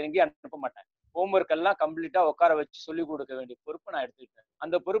 டியூஷன் வேற எங்கேயும் அனுப்ப மாட்டேன். ஹோம்ஒர்க் எல்லாம் கம்ப்ளீட்டா உட்கார வச்சு சொல்லிக் கொடுக்க வேண்டிய பொறுப்பு நான் எடுத்துக்கிட்டேன்.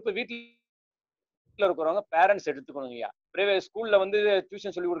 அந்த பொறுப்பு வீட்டுல இருக்கிறவங்க பேரண்ட்ஸ் எடுத்துக்கணுங்கய்யா. பிரைவேட் ஸ்கூல்ல வந்து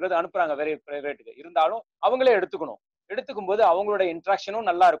டியூஷன் சொல்லி கொடுக்கறது அனுப்புறாங்க வேற பிரைவேட்டுக்கு, இருந்தாலும் அவங்களே எடுத்துக்கும் போது அவங்களோட இன்ட்ராக்ஷனும்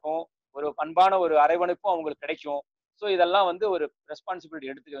நல்லா இருக்கும், ஒரு அன்பான ஒரு அரவணைப்பும் அவங்களுக்கு கிடைக்கும். ஸோ இதெல்லாம் வந்து ஒரு ரெஸ்பான்சிபிலிட்டி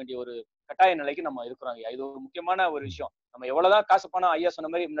எடுத்துக்க வேண்டிய ஒரு கட்டாய நிலைக்கு நம்ம இருக்கிறோங்க. இது ஒரு முக்கியமான ஒரு விஷயம். நம்ம எவ்வளவுதான் காசு பணம் ஐயா சொன்ன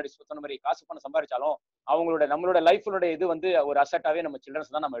மாதிரி முன்னாடி சொன்ன மாதிரி காசு பணம் சம்பாதிச்சாலும் நம்மளோட லைஃப்னுடைய இது வந்து ஒரு அசட்டாவே நம்ம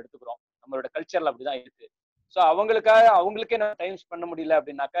சில்ட்ரன்ஸ் தான் நம்ம எடுத்துக்கிறோம். நம்மளோட கல்ச்சர்ல அப்படிதான் இருக்கு. ஸோ அவங்களுக்கே நம்ம டைம் பண்ண முடியல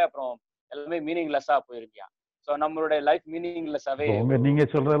அப்படின்னாக்க அப்புறம் எல்லாமே மீனிங்லெஸ்ஸா போயிருக்கியா. ஸோ நம்மளுடைய லைஃப் மீனிங்லெஸ்ஸாவே. நீங்க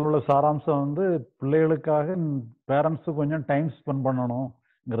சொல்றதுல உள்ள சாராம்சம் வந்து பிள்ளைகளுக்காக பேரண்ட்ஸ் கொஞ்சம் டைம் ஸ்பெண்ட்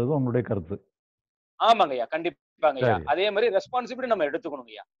பண்ணணும்ங்கிறது உங்களுடைய கருத்து. ஆமாங்கய்யா, கண்டிப்பாங்கய்யா. அதே மாதிரி ரெஸ்பான்சிபிலிட்டி நம்ம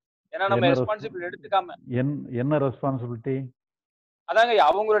எடுத்துக்கணுங்கய்யா. ஏன்னா நம்ம ரெஸ்பான்சிபிலிட்டி எடுத்துக்காம என்ன ரெஸ்பான்சிபிலிட்டி? அதாங்கய்யா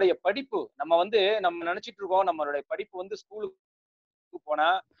அவங்களுடைய படிப்பு. நம்ம நினைச்சிட்டு இருக்கோம் நம்மளுடைய படிப்பு வந்து ஸ்கூலுக்கு போனா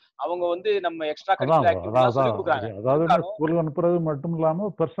அவங்க வந்து நம்ம எக்ஸ்ட்ரா கரிக்குலர் ஆக்டிவிட்டிஸ் சொல்லி கொடுக்குறாங்க. அதாவது ஸ்கூலுக்கு அனுப்புறது மட்டும் இல்லாம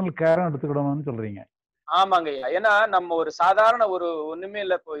பர்சனல் கேரும் எடுத்துக்கணும்னு சொல்றீங்க. ஆமாங்கய்யா. ஏன்னா நம்ம ஒரு சாதாரண ஒண்ணுமே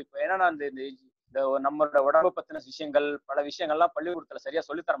இல்ல. இப்போ ஏன்னா இந்த நம்மளோட உடம்பு பத்தின விஷயங்கள் பல விஷயங்கள்லாம் பள்ளிக்கூடத்துல சரியா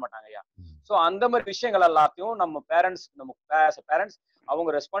சொல்லி தர மாட்டாங்கய்யா. சோ அந்த மாதிரி விஷயங்கள் எல்லாத்தையும் நம்ம பேரண்ட்ஸ் அவங்க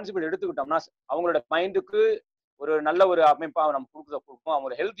ரெஸ்பான்சிபிலிட்டி எடுத்துக்கிட்டோம்னா அவங்களோட மைண்டுக்கு ஒரு நல்ல ஒரு அமைப்பா நம்ம கொடுப்போம்.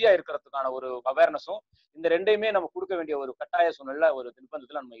 அவங்க ஹெல்த்தியா இருக்கிறதுக்கான ஒரு அவேர்னஸும் இந்த ரெண்டையுமே நம்ம கொடுக்க வேண்டிய ஒரு கட்டாய சூழ்நிலை ஒரு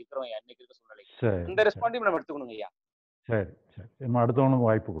நிர்பந்தத்துல நம்ம இருக்கிறோம் இன்னைக்கு இருக்க சூழ்நிலை. இந்த ரெஸ்பான்சிபிலிட்டி நம்ம எடுத்துக்கணுங்க ஐயா. சரி நம்ம அடுத்தவனுக்கு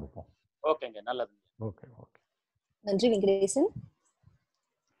வாய்ப்பு கொடுப்போம். ஓகேங்க, நல்லது. ஓகே. நன்றி வெங்கடேசன்.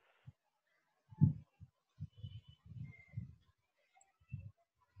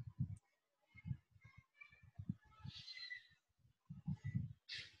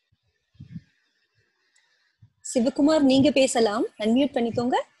 சிவகுமார் நீங்க பேசலாம், அன்மியூட்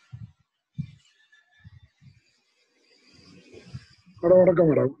பண்ணிக்கோங்க. வணக்கம்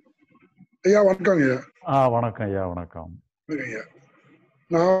மேடம். ஐயா வணக்கம் ஐயா. வணக்கம் ஐயா. வணக்கம் ஐயா.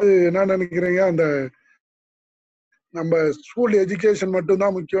 நான் என்ன நினைக்கிறேங்க, அந்த நம்ம ஸ்கூல் எஜுகேஷன்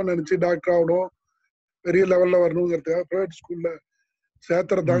மட்டும்தான் முக்கியம் நினைச்சு டாக்டர் ஆகணும் பெரிய லெவல்ல வரணுங்கிறதுக்காக பிரைவேட் ஸ்கூல்ல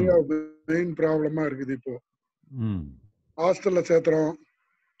சேர்த்துறதாங்க மெயின் ப்ராப்ளமா இருக்குது. இப்போ ஹாஸ்டல்ல சேர்த்துறோம்,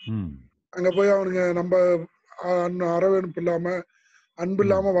 அங்க போய் அவனுங்க நம்ம அரவணைப்பு இல்லாம அன்பு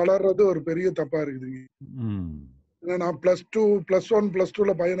இல்லாம வளர்றது ஒரு பெரிய தப்பா இருக்குதுங்க. ஏன்னா நான் +1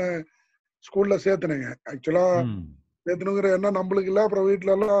 +2ல பையனை ஸ்கூல்ல சேர்த்துனேங்க. ஆக்சுவலா சேர்த்தணுங்கிற எண்ணம் நம்மளுக்கு இல்ல. அப்புறம்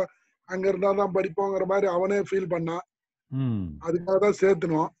வீட்டுல எல்லாம் அங்க இருந்தாதான் படிப்போங்கிற மாதிரி அவனே ஃபீல் பண்ணான். அதுக்காக தான்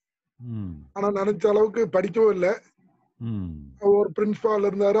சேர்த்தணும். ஆனா நினைச்ச அளவுக்கு படிக்கவும் இல்லை. ஒரு பிரின்சிபால்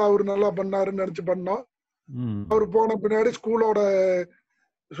இருந்தாரு, அவரு நல்லா பண்ணாருன்னு நினைச்சு பண்ணோம். அவரு போன பின்னாடி ஸ்கூலோட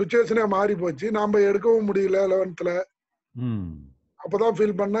சுச்சுவேஷனே மாறி போச்சு. நாம எடுக்கவும் முடியல 11th. அப்பதான்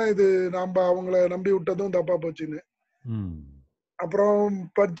ஃபீல் பண்ண இது நாம அவங்கள நம்பி விட்டதும் தப்பா போச்சுன்னு. அப்புறம்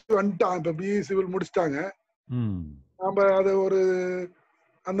படிச்சு வந்துட்டான். இப்ப பிஇ சிவில் முடிச்சிட்டாங்க. நாம அது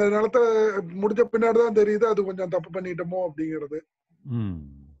அந்த நிலத்தை முடிச்ச பின்னாடிதான் தெரியுது அது கொஞ்சம் தப்பு பண்ணிட்டோமோ அப்படிங்கிறது.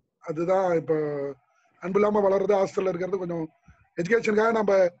 அதுதான் இப்ப அன்பு இல்லாம வளர்றது, ஹாஸ்டல்ல இருக்கிறது, கொஞ்சம் எஜுகேஷனுக்காக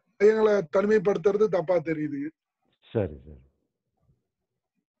நம்ம பையங்களை தனிமைப்படுத்துறது தப்பா தெரியுது. சரி.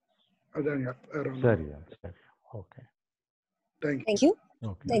 அதாங்க. சரி. ஓகே. தேங்க்யூ.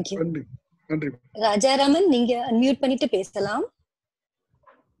 நன்றி. ராஜாராமன் நீங்க அன்மியூட் பண்ணிட்டு பேசலாம்.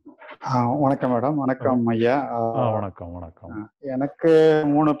 வணக்கம் மேடம். வணக்கம் ஐயா. வணக்கம் வணக்கம். எனக்கு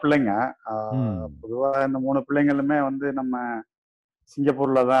 3 பிள்ளைங்க. பொதுவா இந்த 3 பிள்ளைங்களுமே வந்து நம்ம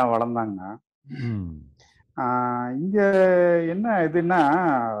சிங்கப்பூர்ல தான் வளர்ந்தாங்க. இங்க என்ன இதுன்னா,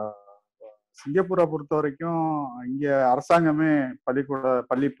 சிங்கப்பூரை பொறுத்த வரைக்கும் இங்க அரசாங்கமே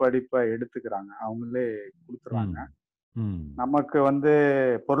பள்ளி படிப்பை எடுத்துக்கிறாங்க, அவங்களே கொடுத்துறாங்க. நமக்கு வந்து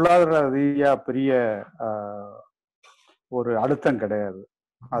பொருளாதார ரீதியா பெரிய ஒரு அழுத்தம் கிடையாது,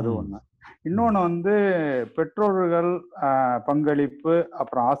 அது ஒண்ணு. இன்னொன்னு வந்து பெற்றோர்கள் பங்களிப்பு,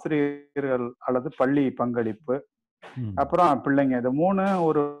 அப்புறம் ஆசிரியர்கள் அல்லது பள்ளி பங்களிப்பு, அப்புறம் பிள்ளைங்க, இது 3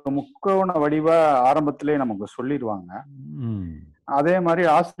 ஒரு முக்கோண வடிவா ஆரம்பத்திலே நமக்கு சொல்லிடுவாங்க. அதே மாதிரி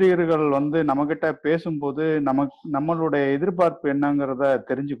ஆசிரியர்கள் வந்து நம்ம கிட்ட பேசும்போது நம்மளுடைய எதிர்பார்ப்பு என்னங்கிறத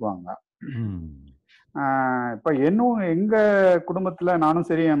தெரிஞ்சுக்குவாங்க. இப்ப எங்க குடும்பத்துல நானும்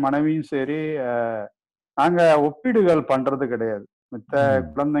சரி என் மனைவியும் சரி நாங்க ஒப்பீடுகள் பண்றது கிடையாது. மித்த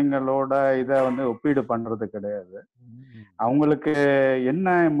குழந்தைங்களோட இதை வந்து ஒப்பீடு பண்றது கிடையாது. அவங்களுக்கு என்ன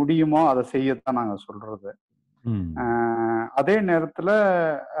முடியுமோ அதை செய்யத்தான் நாங்க சொல்றது. அதே நேரத்துல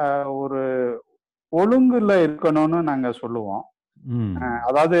ஒரு ஒழுங்குல இருக்கணும்னு நாங்க சொல்லுவோம்.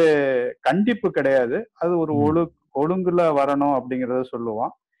 அதாவது கண்டிப்பு கிடையாது, அது ஒரு ஒழுங்குல வரணும் அப்படிங்கறத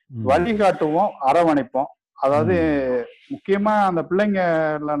சொல்லுவோம், வழிகாட்டுவோம், அரவணைப்போம். அதாவது முக்கியமா அந்த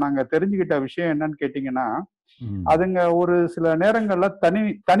பிள்ளைங்கள நாங்க தெரிஞ்சுக்கிட்ட விஷயம் என்னன்னு கேட்டீங்கன்னா, அதுங்க ஒரு சில நேரங்கள்ல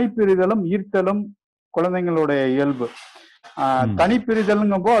தனிப்பிரிதலும் ஈர்த்தலும் குழந்தைங்களுடைய இயல்பு.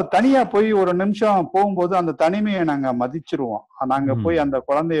 தனிப்பிரிதலுங்கப்போ தனியா போய் ஒரு நிமிஷம் போகும்போது அந்த தனிமையை நாங்க மதிச்சிருவோம். நாங்க போய் அந்த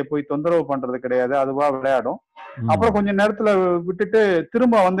குழந்தைய போய் தொந்தரவு பண்றது கிடையாது, அதுவா விளையாடும். அப்புறம் கொஞ்ச நேரத்துல விட்டுட்டு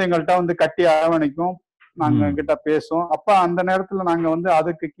திரும்ப வந்து எங்கள்கிட்ட வந்து கட்டி அரவணைக்கும், நாங்க கிட்ட பேசும். அப்ப அந்த நேரத்துல நாங்க வந்து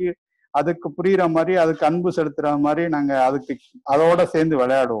அதுக்கு புரியுற மாதிரி, அதுக்கு அன்பு செலுத்துற மாதிரி நாங்க அதோட சேர்ந்து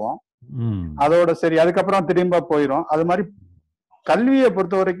விளையாடுவோம். அதோட சரி, அதுக்கப்புறம் திரும்ப போயிரும். அது மாதிரி கல்வியை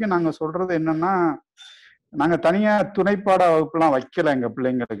பொறுத்த வரைக்கும் நாங்க சொல்றது என்னன்னா, நாங்க தனியா துணைப்பாட வகுப்புலாம் வைக்கல எங்க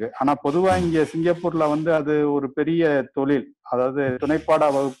பிள்ளைங்களுக்கு. ஆனா பொதுவா இங்க சிங்கப்பூர்ல வந்து அது ஒரு பெரிய தொழில். அதாவது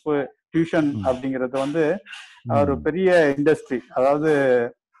துணைப்பாட வகுப்பு, டியூஷன் அப்படிங்கிறது வந்து ஒரு பெரிய இண்டஸ்ட்ரி. அதாவது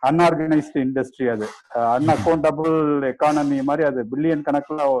அன்ஆர்கனைஸ்டு இண்டஸ்ட்ரி. அது அன்அக்கௌண்டபிள் எக்கானமி மாதிரி, அது பில்லியன்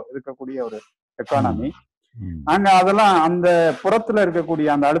கணக்குல இருக்கக்கூடிய ஒரு எக்கானமி. நாங்க அதெல்லாம் அந்த புறத்துல இருக்கக்கூடிய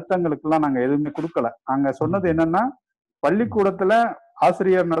அந்த அழுத்தங்களுக்கு எல்லாம் நாங்க எதுவுமே கொடுக்கல. நாங்க சொன்னது என்னன்னா, பள்ளிக்கூடத்துல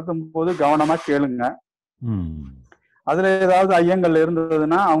ஆசிரியர் நடத்தும் போது கவனமா கேளுங்க, அதுல ஏதாவது ஐயங்கள்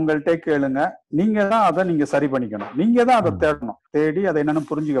இருந்ததுன்னா அவங்கள்ட்ட கேளுங்க, நீங்க தான் அதை நீங்க சரி பண்ணிக்கணும், நீங்க தான் அதை தேடணும், தேடி அதை என்னன்னு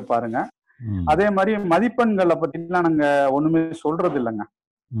புரிஞ்சுக்க பாருங்க. அதே மாதிரி மதிப்பெண்களை பத்திலாம் நாங்க ஒண்ணுமே சொல்றது இல்லைங்க.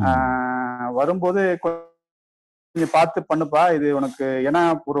 வரும்போது நீங்க பார்த்து பண்ணுப்பா, இது உனக்கு ஏன்னா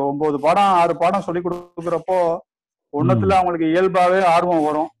ஒரு 9 பாடம் 6 பாடம் சொல்லி கொடுக்குறப்போ ஒன்னத்துல அவங்களுக்கு இயல்பாவே ஆர்வம்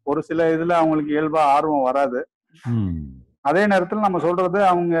வரும், ஒரு சில இதுல அவங்களுக்கு இயல்பா ஆர்வம் வராது. அதே நேரத்துல நம்ம சொல்றது,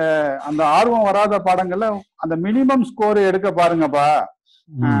 அவங்க அந்த ஆர்வம் வராத பாடங்கள்ல அந்த மினிமம் ஸ்கோர் எடுக்க பாருங்கப்பா.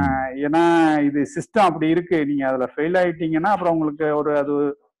 ஏன்னா இது சிஸ்டம் அப்படி இருக்கு, நீங்க அதுல ஃபெயில் ஆயிட்டீங்கன்னா அப்புறம் உங்களுக்கு அது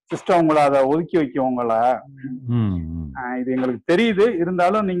சிஸ்டம் உங்களை அதை ஒதுக்கி வைக்கும் உங்களை. இது எங்களுக்கு தெரியுது,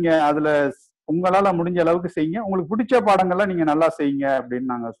 இருந்தாலும் நீங்க அதுல உங்களால முடிஞ்ச அளவுக்கு செய்யுங்க, உங்களுக்கு பிடிச்ச பாடங்கள்ல நீங்க நல்லா செய்யுங்க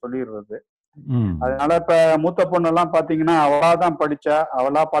அப்படின்னு நாங்க சொல்லிடுறது. அதனால இப்ப மூத்த பொண்ணு எல்லாம் பாத்தீங்கன்னா அவளாதான் படிச்சா,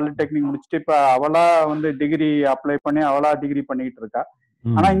 அவளா பாலிடெக்னிக் முடிச்சுட்டு இப்ப அவளா வந்து டிகிரி அப்ளை பண்ணி அவளா டிகிரி பண்ணிட்டு இருக்கா.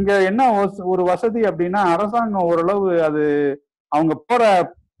 ஆனா இங்க என்ன ஒரு வசதி அப்படின்னா, அரசாங்கம் ஓரளவு அது அவங்க போற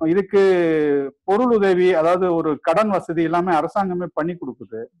இதுக்கு பொருள் உதவி, அதாவது ஒரு கடன் வசதி எல்லாமே அரசாங்கமே பண்ணி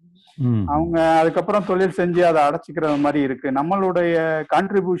கொடுக்குது. அவங்க அதுக்கப்புறம் தொழில் செஞ்சு அதை அடைச்சிக்கிற மாதிரி இருக்கு. நம்மளுடைய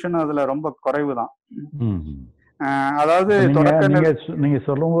கான்ட்ரிபியூஷன் அதுல ரொம்ப குறைவு தான். அதாவது நீங்க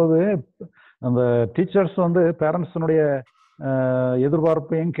சொல்லும்போது அந்த டீச்சர்ஸ் வந்து பேரண்ட்ஸனுடைய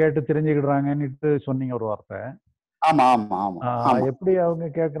எதிர்பார்ப்பையும் கேட்டு தெரிஞ்சுக்கிடுறாங்கன்னு சொன்னீங்க ஒரு வார்த்தை. ஆமா ஆமா ஆமா. எப்படி அவங்க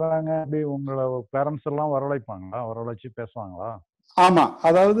கேக்குறாங்க? அப்படி உங்களை பேரண்ட்ஸ் எல்லாம் வரவழைப்பாங்களா, வரவழைச்சு பேசுவாங்களா? ஆமா,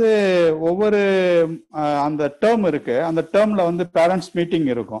 அதாவது ஒவ்வொரு அந்த டேர்ம் இருக்கு, அந்த டேர்ம்ல வந்து பேரண்ட்ஸ் மீட்டிங்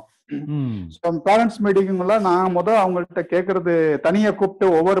இருக்கும். பேரண்ட்ஸ் மீட்டிங்ல நான் அவங்கள்ட்ட கேட்கறது, தனியா கூப்பிட்டு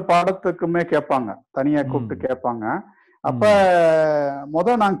ஒவ்வொரு பாடத்துக்குமே கேட்பாங்க, தனியா கூப்பிட்டு கேட்பாங்க. அப்ப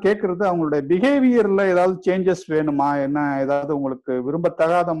நான் கேட்கறது, அவங்களுடைய பிஹேவியர்ல ஏதாவது சேஞ்சஸ் வேணுமா, என்ன ஏதாவது உங்களுக்கு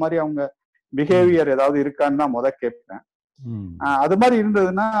விரும்பத்தகாத மாதிரி அவங்க பிஹேவியர் ஏதாவது இருக்கான்னு தான் கேட்பேன். அது மாதிரி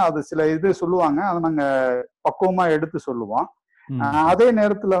இருந்ததுன்னா அது சில இது சொல்லுவாங்க, அதை நாங்க பக்குவமா எடுத்து சொல்லுவோம். அதே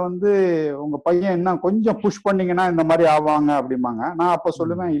நேரத்துல வந்து உங்க பையன் என்ன கொஞ்சம் புஷ் பண்ணீங்கன்னா இந்த மாதிரி ஆவாங்க அப்படிம்பாங்க. நான் அப்ப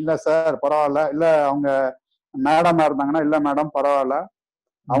சொல்லுவேன், இல்ல சார் பரவாயில்ல, இல்ல அவங்க மேடமா இருந்தாங்கன்னா இல்ல மேடம் பரவாயில்ல,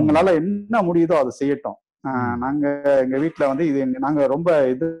 அவங்களால என்ன முடியுதோ அதை செய்யட்டும். நாங்க எங்க வீட்டுல வந்து இது நாங்க ரொம்ப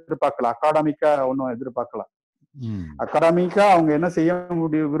எதிர்பார்க்கல, அகாடமிக்கா ஒன்னும் எதிர்பார்க்கல. அகாடமிக்கா அவங்க என்ன செய்ய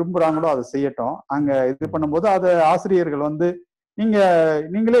விரும்புறாங்களோ அதை செய்யட்டும். நாங்க இது பண்ணும்போது அது ஆசிரியர்கள் வந்து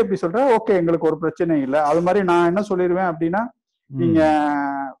நீங்களே இப்படி சொல்ற, ஓகே எங்களுக்கு ஒரு பிரச்சனை இல்லை. அது மாதிரி நான் என்ன சொல்லிடுவேன் அப்படின்னா, நீங்க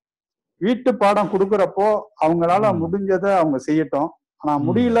வீட்டு பாடம் கொடுக்குறப்போ அவங்களால முடிஞ்சதை அவங்க செய்யட்டும். ஆனா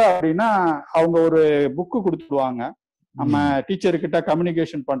முடியல அப்படின்னா அவங்க ஒரு புக்கு கொடுத்துடுவாங்க நம்ம டீச்சர்கிட்ட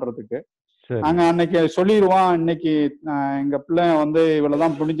கம்யூனிகேஷன் பண்றதுக்கு. நாங்க அன்னைக்கு சொல்லிடுவோம், இன்னைக்கு எங்க பிள்ளை வந்து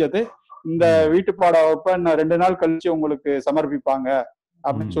இவ்வளவுதான் முடிஞ்சது, இந்த வீட்டு பாட வகுப்ப இன்னும் 2 நாள் கழிச்சு உங்களுக்கு சமர்ப்பிப்பாங்க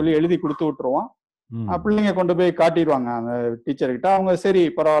அப்படின்னு சொல்லி எழுதி கொடுத்து விட்டுருவோம். பிள்ளைங்க கொண்டு போய் காட்டிடுவாங்க அந்த டீச்சர்கிட்ட. அவங்க சரி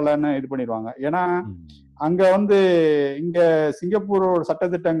பரவாயில்லன்னு இது பண்ணிடுவாங்க. ஏன்னா அங்க வந்து இங்க சிங்கப்பூரோட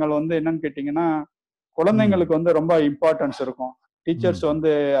சட்டத்திட்டங்கள் வந்து என்னன்னு கேட்டீங்கன்னா, குழந்தைங்களுக்கு வந்து ரொம்ப இம்பார்ட்டன்ஸ் இருக்கும். டீச்சர்ஸ்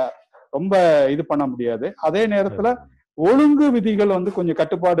வந்து ரொம்ப இது பண்ண முடியாது. அதே நேரத்துல ஒழுங்கு விதிகள் வந்து கொஞ்சம்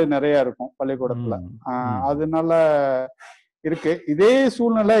கட்டுப்பாடு நிறைய இருக்கும் பள்ளிக்கூடத்துல. அதனால இருக்கு. இதே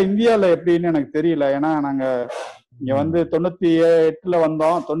சூழ்நிலை இந்தியால எப்படின்னு எனக்கு தெரியல. ஏன்னா நாங்க இங்க வந்து 98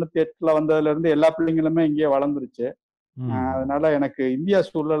 வந்தோம். 98 வந்ததுல இருந்து எல்லா பிள்ளைங்களுமே இங்கே வளர்ந்துருச்சு. அதனால எனக்கு இந்தியா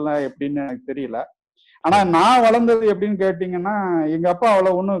சூழ்நிலை எப்படின்னு எனக்கு தெரியல. ஆனா நான் வளர்ந்தது எப்படின்னு கேட்டீங்கன்னா, எங்க அப்பா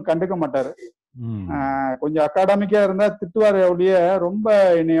அவ்வளவு ஒண்ணும் கண்டுக்க மாட்டாரு. கொஞ்சம் அகாடமிக்கா இருந்தா திட்டுவாரு ஒழிய, ரொம்ப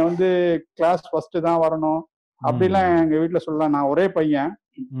என்னைய வந்து கிளாஸ் ஃபர்ஸ்ட் தான் வரணும் அப்படிலாம் எங்க வீட்டுல சொல்லலாம். நான் ஒரே பையன்,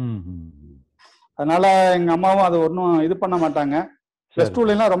 அதனால எங்க அம்மாவும் அது ஒன்றும் இது பண்ண மாட்டாங்க. பிளஸ்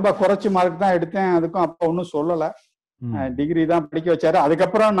டூலாம் ரொம்ப குறைச்சி மார்க் தான் எடுத்தேன். அதுக்கும் அப்பா ஒன்றும் சொல்லலை. டிகிரி தான் படிக்க வச்சாரு.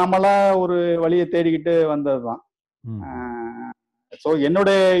 அதுக்கப்புறம் நம்மளா ஒரு வழியை தேடிக்கிட்டு வந்ததுதான். ஸோ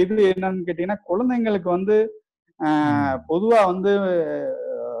என்னுடைய இது என்னன்னு கேட்டீங்கன்னா, குழந்தைங்களுக்கு வந்து பொதுவா வந்து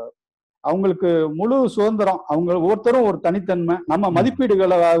அவங்களுக்கு முழு சுதந்திரம். அவங்க ஒவ்வொருத்தரும் ஒரு தனித்தன்மை. நம்ம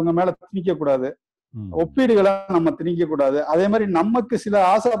மதிப்பீடுகளை அவங்க மேல திணிக்க கூடாது, ஒப்பீடுகளை நம்ம திணிக்க கூடாது. அதே மாதிரி நமக்கு சில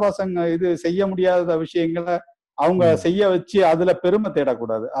ஆசாபாசங்க இது செய்ய முடியாத விஷயங்களை அவங்க செய்ய வச்சு அதுல பெருமை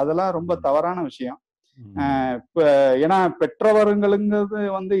தேடக்கூடாது. அதெல்லாம் ரொம்ப தவறான விஷயம். இப்ப ஏன்னா பெற்றவர்களுங்கிறது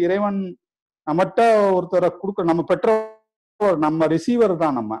வந்து இறைவன் நம்மகிட்ட ஒருத்தரை கொடுக்க, நம்ம பெற்றவர் நம்ம ரிசீவர்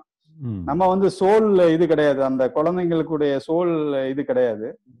தான். நம்ம வந்து சோல் இது கிடையாது, அந்த குழந்தைங்களுக்குடைய சோல் இது கிடையாது.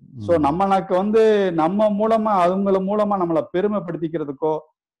 சோ நம்மளுக்கு வந்து நம்ம மூலமா அவங்கள மூலமா நம்மளை பெருமைப்படுத்திக்கிறதுக்கோ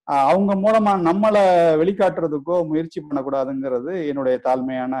அவங்க மூலமா நம்மளை வெளிக்காட்டுறதுக்கோ முயற்சி பண்ணக்கூடாதுங்கிறது என்னுடைய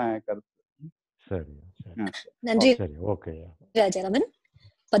தாழ்மையான கருத்து. சரி, நன்றி. சரி, ஓகே. ராஜாராமன்.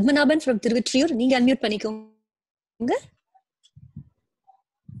 பத்மநாபன் from திருவொற்றியூர், நீங்க அன்மியூட் பண்ணிக்கோங்க.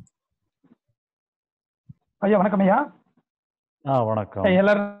 ஐயா வணக்கம். ஐயா வணக்கம்.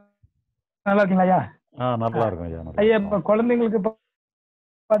 எல்லாரும் நல்லா இருக்கீங்களா ஐயா? நல்லா இருக்கும் ஐயா. ஐயா இப்ப குழந்தைங்களுக்கு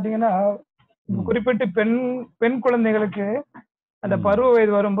பாத்தீங்கன்னா, குறிப்பிட்டு பெண் குழந்தைகளுக்கு அந்த பருவ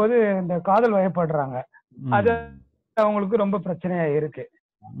வயது வரும்போது இந்த காதல் வயப்படுறாங்க. அது அவங்களுக்கு ரொம்ப பிரச்சனையா இருக்கு.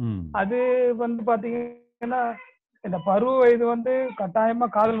 அது வந்து பாத்தீங்கன்னா, இந்த பருவ வயது வந்து கட்டாயமா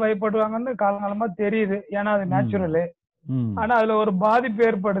காதல் வயப்படுவாங்கன்னு காலங்காலமா தெரியுது. ஏன்னா அது நேச்சுரலு. ஆனா அதுல ஒரு பாதிப்பு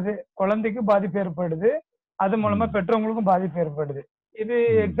ஏற்படுது, குழந்தைக்கு பாதிப்பு ஏற்படுது, அது மூலமா பெற்றவங்களுக்கும் பாதிப்பு ஏற்படுது. இது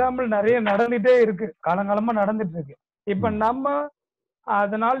எக்ஸாம்பிள் நிறைய நடந்துட்டே இருக்கு, காலங்காலமா நடந்துட்டு இருக்கு. இப்ப நம்ம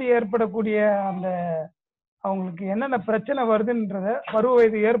அதனால ஏற்படக்கூடிய அந்த அவங்களுக்கு என்னென்ன பிரச்சனை வருதுன்றத பருவ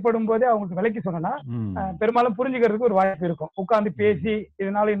வயது ஏற்படும் போதே அவங்களுக்கு விலைக்கு சொன்னா பெரும்பாலும் புரிஞ்சுக்கிறதுக்கு ஒரு வாய்ப்பு இருக்கும். உட்கார்ந்து பேசி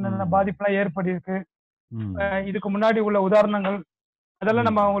இதனால என்னென்ன பாதிப்புலாம் ஏற்படி இருக்கு, இதுக்கு முன்னாடி உள்ள உதாரணங்கள் அதெல்லாம்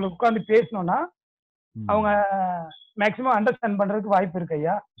நம்ம அவங்களுக்கு உட்கார்ந்து பேசணும்னா அவங்க மேக்சிமம் அண்டர்ஸ்டாண்ட் பண்றதுக்கு வாய்ப்பு இருக்கு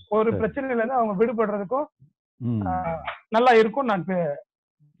ஐயா. ஒரு பிரச்சனையில இருந்து அவங்க விடுபடுறதுக்கும் நல்லா இருக்கும். நான்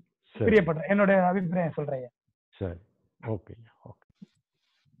பிரியப்படுறேன், என்னோட அபிப்பிராயம் சொல்றேன். சரி, ஓகே.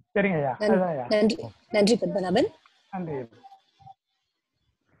 சரிங்க ஐயா. நன்றி பத்மநாபன். நன்றி.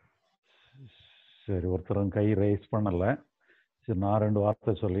 சரி, ஒருத்தரும் கை ரைஸ் பண்ணல. சரி, நான் 2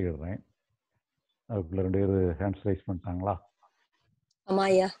 வார்த்தை சொல்லிடுறேன். அதுக்குள்ள 2 பேர் ஹேண்ட்ஸ் ரைஸ் பண்ணிட்டாங்களா? ஆமா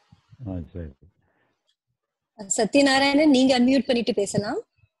ஐயா. சரி. சத்யநாராயணன், நீங்க அன்மியூட் பண்ணிட்டு பேசலாம்.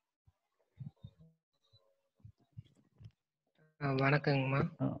 வணக்கங்கம்மா.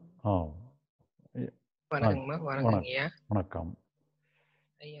 வணக்கங்கம்மா. வணக்கம் ஐயா. வணக்கம்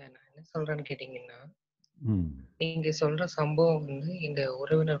ஐயா. நான் என்ன சொல்றேன்னு கேட்டீங்கன்னா, நீங்க சொல்ற சம்பவம் வந்து எங்க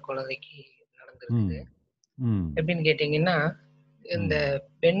உறவினர் குழந்தைக்கு நடந்திருக்குது. எப்படின்னு கேட்டீங்கன்னா, இந்த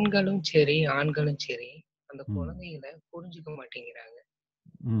பெண்களும் சரி ஆண்களும் சரி அந்த குழந்தைகளை புரிஞ்சுக்க மாட்டேங்கிறாங்க,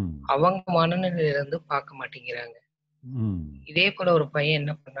 அவங்க மனநிலையில இருந்து பார்க்க மாட்டேங்கிறாங்க. இதே போல ஒரு பையன்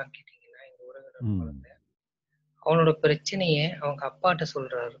என்ன பண்ணான்னு கேட்டீங்கன்னா, எங்க உறவினர் குழந்தை அவனோட பிரச்சனைய அவங்க அப்பாட்ட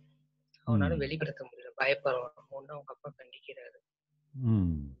சொல்றாரு. அவனால வெளிப்படுத்த முடியல, பயப்படுறான். ஒண்ணு அவங்க அப்பா கண்டிக்கிறாரு,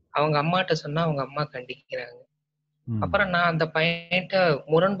 அவங்க அம்மாட்ட சொன்னா அவங்க அம்மா கண்டிக்கிறாங்க. அப்புறம் நான் அந்த பையன்கிட்ட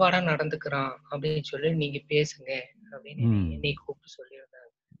முரண்பாடா நடந்துக்கிறான் அப்படின்னு சொல்லி நீங்க பேசுங்க அப்படின்னு என்னை கூப்பிட்டு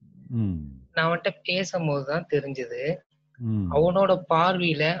சொல்லியிருந்தாங்க. நான் அவன்கிட்ட பேசும்போதுதான் தெரிஞ்சது, அவனோட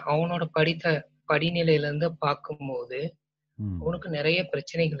பார்வையில அவனோட படித்த படிநிலையில இருந்து பார்க்கும்போது அவனுக்கு நிறைய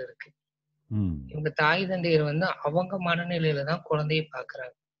பிரச்சனைகள் இருக்கு. இவங்க தாய் தந்தையர் வந்து அவங்க மனநிலையில தான் குழந்தைய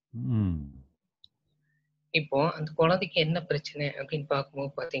பாக்குறாங்க. இப்போ அந்த குழந்தைக்கு என்ன பிரச்சனை அப்படின்னு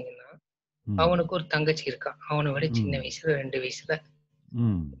பார்க்கும்போது பாத்தீங்கன்னா, அவனுக்கு ஒரு தங்கச்சி இருக்கா. அவனை விட சின்ன வயசுல 2 வயசுல.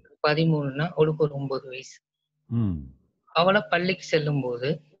 13ன்னா அவளுக்கு ஒரு 9 வயசு. அவள பள்ளிக்கு செல்லும் போது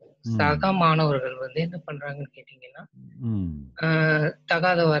சக மாணவர்கள் வந்து என்ன பண்றாங்கன்னு கேட்டீங்கன்னா,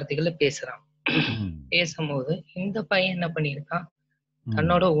 தகாத வார்த்தைகளை பேசுறான். பேசும்போது இந்த பையன் என்ன பண்ணியிருக்கான்,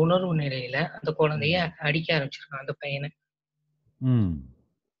 தன்னோட உணர்வு நிலையில அந்த குழந்தைய அடிக்க ஆரம்பிச்சிருக்கான். அந்த பையனை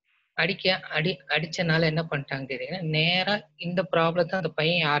அடிச்சனால என்ன பண்ணிட்டாங்க கேட்டீங்கன்னா, நேரா இந்த ப்ராப்ளத்தை அந்த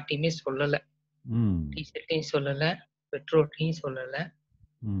பையன் யார்கிட்டயுமே சொல்லல. டீச்சர்ட்டையும் சொல்லல, பெற்றோர்கிட்டையும் சொல்லல.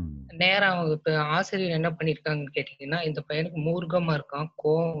 நேரா அவங்க இப்ப ஆசிரியர் என்ன பண்ணிருக்காங்கன்னு கேட்டீங்கன்னா, இந்த பையனுக்கு மூர்க்கமா இருக்கான்,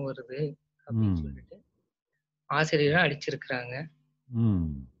 கோவம் வருது அப்படின்னு சொல்லிட்டு ஆசிரியரை அடிச்சிருக்கிறாங்க.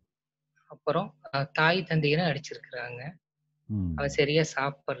 அப்புறம் தாய் தந்தையரை அடிச்சிருக்கிறாங்க. அவன் சரியா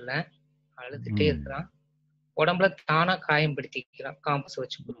சாப்பிடல, அழுதுட்டே இருக்கிறான். உடம்புல தானா காயம் படுத்திக்கிறான், காம்பஸ்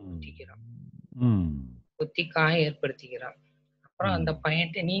வச்சு குத்திக்கிறான், குத்தி காயம் ஏற்படுத்திக்கிறான். அப்புறம் அந்த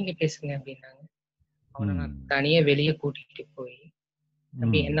பையன்ட்ட நீங்க பேசுங்க அப்படின்னாங்க. அவனை நான் தனியா வெளியே கூட்டிட்டு போய்,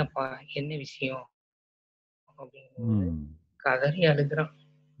 தம்பி என்னப்பா என்ன விஷயம் அப்படிங்கும்போது கதறி அழுகுறான்.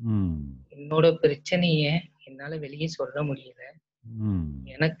 என்னோட பிரச்சனைய என்னால வெளியே சொல்ல முடியல,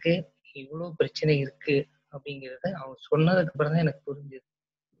 எனக்கு இவ்வளவு பிரச்சனை இருக்கு அப்படிங்கறத அவன் சொன்னதுக்கு அப்புறம் தான் எனக்கு புரிஞ்சது.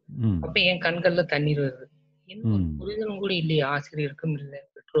 அப்ப என் கண்கள்ல தண்ணீர் வருது. என்ன ஒரு புரிதலும் கூட இல்லையா, ஆசிரியருக்கும் இல்லை,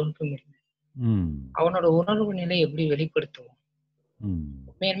 பெற்றோருக்கும் இல்லை. அவனோட உணர்வு நிலை எப்படி வெளிப்படுத்துவோம்?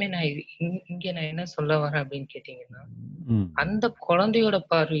 உண்மையுமே நான் இங்க நான் என்ன சொல்ல வரேன் அப்படின்னு கேட்டீங்கன்னா, அந்த குழந்தையோட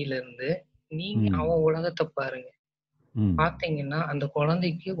பார்வையில இருந்து நீங்க அவன் உலகத்தை பாருங்க. பாத்தீங்கன்னா அந்த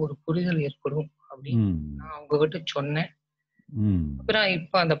குழந்தைக்கு ஒரு புரிதல் ஏற்படும் அப்படின்னு நான் அவங்க கிட்ட சொன்னேன். அப்புறம்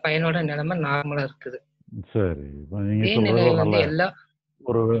இப்ப அந்த பையனோட நிலைமை நார்மலா இருக்குது. சரி, நீங்க இதே சொல்றது நிலை ஒரு வந்து நல்ல எல்லா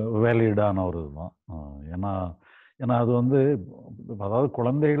ஒரு வேலிடான ஒரு இதுதான். ஏன்னா ஏன்னா அது வந்து அதாவது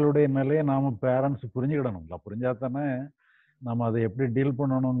குழந்தைகளுடைய நிலையை நாம பேரண்ட்ஸ் புரிஞ்சுக்கிடணும்ல. புரிஞ்சா தானே நம்ம அதை எப்படி டீல்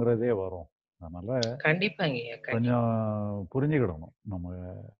பண்ணணுங்கிறதே வரும். அதனால கண்டிப்பாங்க கொஞ்சம் புரிஞ்சுக்கிடணும். நம்ம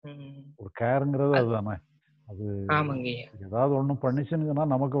ஒரு கேருங்கிறது அதுதானே. அது ஏதாவது ஒண்ணும் பண்ணிச்சுன்னு சொன்னா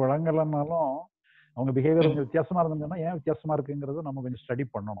நமக்கு விளங்கலைன்னாலும் அவங்க பிஹேவியர் கொஞ்சம் வித்தியாசமா இருந்துச்சுன்னா ஏன் வித்தியாசமா இருக்குங்கிறத நம்ம கொஞ்சம் ஸ்டடி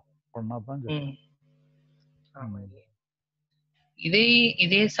பண்ணணும். பண்ணாதான் சரி.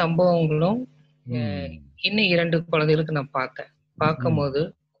 இதே சம்பவங்களும் இன்னும் 2 குழந்தைகளுக்கு நான் பார்த்தேன். பார்க்கும்போது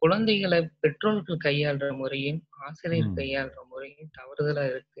குழந்தைகளை பெற்றோர்கள் கையாளுற முறையும் ஆசிரியர் கையாளுற முறையும் தவறுதலா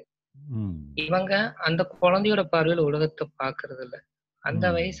இருக்கு. இவங்க அந்த குழந்தையோட பார்வையில் உலகத்தை பாக்குறது இல்ல. அந்த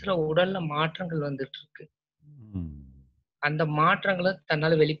வயசுல உடல்ல மாற்றங்கள் வந்துட்டு இருக்கு. அந்த மாற்றங்களை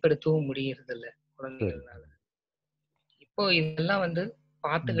தன்னால வெளிப்படுத்தவும் முடியறது இல்ல குழந்தைகள்னால. இப்போ இதெல்லாம் வந்து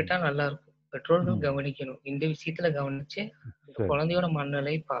பாத்துக்கிட்டா நல்லா இருக்கும். பெற்றோர்கள் கவனிக்கணும். இந்த விஷயத்துல கவனிச்சு அந்த குழந்தையோட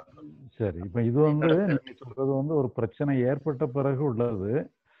மனநிலை பார்க்கணும். சரி, இப்ப இது வந்து நீங்க சொல்றது வந்து ஒரு பிரச்சனை ஏற்பட்ட பிறகு உள்ளது.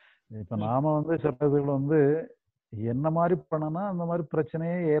 இப்ப நாம வந்து சிலதுகள் வந்து என்ன மாதிரி பண்ணனா அந்த மாதிரி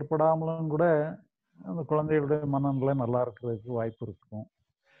பிரச்சனையே ஏற்படாமலும் கூட அந்த குழந்தைகளுடைய மனநிலை நல்லா இருக்கிறதுக்கு வாய்ப்பு இருக்கும்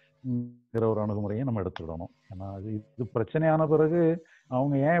ஒரு அணுகுமுறையை நம்ம எடுத்துக்கிடணும். ஏன்னா இது பிரச்சனையான பிறகு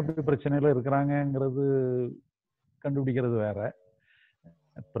அவங்க ஏன் எப்படி பிரச்சனையில இருக்கிறாங்கிறது கண்டுபிடிக்கிறது வேற.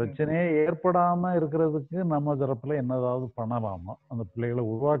 பிரச்சனையே ஏற்படாம இருக்கிறதுக்கு நம்ம தரப்புல என்னதாவது பண்ணலாமா, அந்த பிள்ளைகளை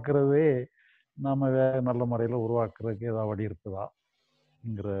உருவாக்குறதே நாம நல்ல முறையில உருவாக்குறதுக்கு ஏதாவது வழி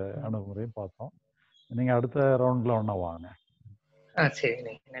இருக்குதாங்கிற அணுகுமுறையும் பார்த்தோம். நீங்க அடுத்த ரவுண்ட்ல ஒண்ணா வாங்க.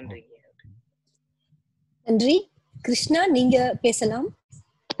 சரி, நன்றி. நன்றி. கிருஷ்ணா, நீங்க பேசலாம்.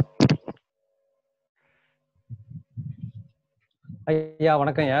 ஐயா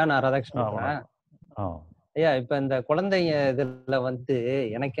வணக்கம் ஐயா, நான் ராதாகிருஷ்ணன் பேசுறேன். ஐயா இப்ப இந்த குழந்தைங்க இதுல வந்து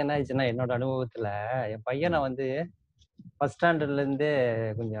எனக்கு என்ன ஆச்சுன்னா, என்னோட அனுபவத்துல என் பையனை வந்து ஃபர்ஸ்ட் ஸ்டாண்டர்ட்ல இருந்தே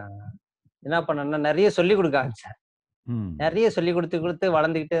கொஞ்சம் என்ன பண்ணேன்னா நிறைய சொல்லி கொடுக்க ஆரம்பிச்சேன். நிறைய சொல்லி கொடுத்து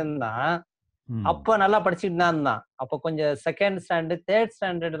வளர்ந்துகிட்டே இருந்தான். அப்ப நல்லா படிச்சுட்டு தான் இருந்தான். அப்ப கொஞ்சம் செகண்ட் ஸ்டாண்டர்ட் தேர்ட்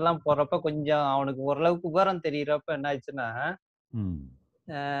ஸ்டாண்டர்ட் எல்லாம் போறப்ப கொஞ்சம் அவனுக்கு ஓரளவுக்கு விவரம் தெரியறப்ப என்ன ஆச்சுன்னா,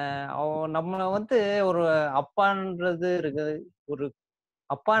 அவன் நம்ம வந்து ஒரு அப்பான்றது இருக்கு, ஒரு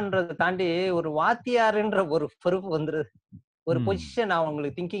அப்பான்றதை தாண்டி ஒரு வாத்தியாருன்ற ஒரு பொறுப்பு வந்துருது, ஒரு பொசிஷன்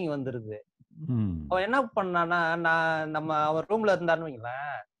அவங்களுக்கு திங்கிங் வந்துருது. அவன் என்ன பண்ணான்னா, நம்ம அவன் ரூம்ல இருந்தான்னு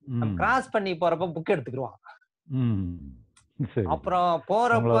வைங்களேன், நம்ம கிராஸ் பண்ணி போறப்ப புக் எடுத்துக்கிடுவான். அப்புறம்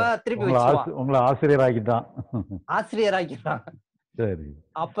போறப்ப திருப்பி வச்சுக்குவான். உங்களை ஆசிரியராக்கிட்டான். ஆசிரியராக்கிட்டான். சரி.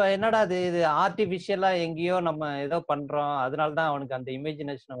 அப்ப என்னடா இது ஆர்டிபிஷியலா எங்கேயோ நம்ம ஏதோ பண்றோம், அதனாலதான் அவனுக்கு அந்த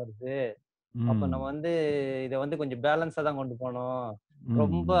இமேஜினேஷன் வருது. அப்ப நம்ம வந்து இதை வந்து கொஞ்சம் பேலன்ஸா தான் கொண்டு போனோம்.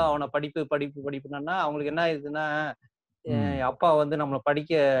 ரொம்ப அவனை படிப்புனா அவங்களுக்கு என்ன ஆயிடுதுன்னா, அப்பா வந்து நம்மளை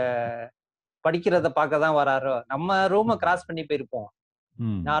படிக்கிறத பார்க்கதான் வராரோ, நம்ம ரூமை கிராஸ் பண்ணி போயிருப்போம்.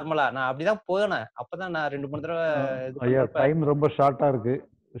 நார்மலா நான் அப்படிதான் போனேன். அப்பதான் நான் 2-3 தடவை இது ஐயா பண்றப்ப டைம் ரொம்ப ஷார்ட்டா இருக்கு.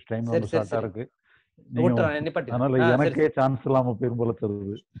 டைம் சரி ரொம்ப சரி ஷார்ட்டா சரி இருக்கு. நீங்க விட்டுறேன், நிப்பாட்டிடுறேன். அதனால சரி எனக்கே சரி சான்ஸ் இல்லாம போயிரும் போல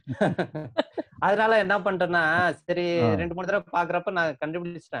தெரியுது. அதனால என்ன பண்றேன்னா, சரி ஆ 2-3 தடவை பாக்குறப்ப நான்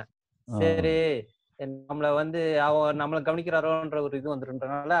கண்டுபிடிச்சிட்டேன். ஆ சரி நம்மள வந்து நம்மள கவனிக்கிறாரோன்ற ஒரு இது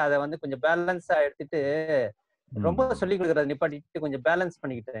வந்துருன்றனால அதை வந்து கொஞ்சம் பேலன்ஸா எடுத்துட்டு ரொம்ப ம் சொல்லி கொடுக்கறத நிப்பாட்டிட்டு கொஞ்சம் பேலன்ஸ்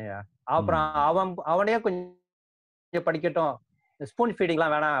பண்ணிக்கிட்டேன். அப்புறம் ம் அவனே கொஞ்சம் படிக்கட்டும், ஸ்பூன்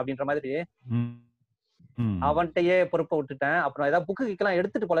ஃபீடிங்லாம் வேணாம் அப்படின்ற மாதிரி ம் ம் அவன்கிட்டயே பொறுப்பை விட்டுட்டேன். அப்புறம் ஏதாவது புக்கு கிக்கெல்லாம்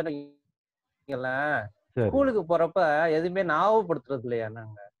எடுத்துட்டு போலன்னு வைங்களேன், சரி. ஸ்கூலுக்கு போறப்ப எதுவுமே ஞாபகப்படுத்துறது இல்லையா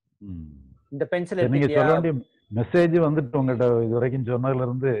நாங்க. ம் இந்த பென்சில் சரி, நீங்க எடுத்துட்டியா சொல்ல வேண்டிய மெசேஜ் வந்துட்டு உங்ககிட்ட இது வரைக்கும் சொன்னதுல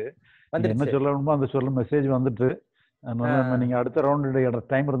இருந்து நீங்க என்ன வந்துருச்சு. சொல்லணுமோ அந்த சொல்ல மெசேஜ் வந்துட்டு, அதனால நம்ம நீங்க அடுத்த ரவுண்டு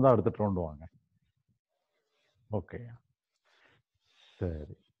டைம் இருந்தா அடுத்த ரவுண்டு வாங்க. ஓகே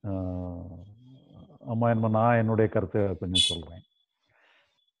சரி. அம்மா என்ன நான் என்னுடைய கருத்தை கொஞ்சம் சொல்றேன்.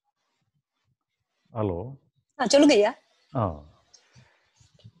 ஹலோ. சொல்லுங்க ஐயா.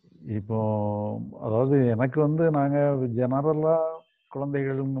 இப்போ அதாவது எனக்கு வந்து நாங்கள் ஜெனரலாக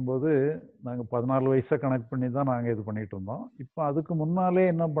குழந்தைகள்ங்கும்போது நாங்கள் 14 வயசை கனெக்ட் பண்ணி தான் நாங்கள் இது பண்ணிகிட்டு இருந்தோம். இப்போ அதுக்கு முன்னாலே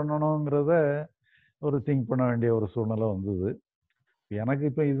என்ன பண்ணணுங்கிறத ஒரு திங்க் பண்ண வேண்டிய ஒரு சூழ்நிலை வந்தது. எனக்கு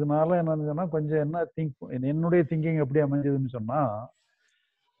இப்போ இதனால என்னன்னு சொன்னால் கொஞ்சம் என்ன என்னுடைய திங்கிங் எப்படி அமைஞ்சதுன்னு சொன்னால்,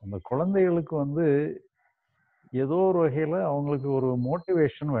 அந்த குழந்தைகளுக்கு வந்து ஏதோ ஒரு வகையில் அவங்களுக்கு ஒரு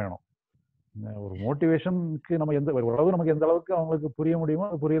மோட்டிவேஷன் வேணும். ஒரு மோட்டிவேஷனுக்கு நம்ம ஓரளவு நமக்கு எந்த அளவுக்கு அவங்களுக்கு புரிய முடியுமோ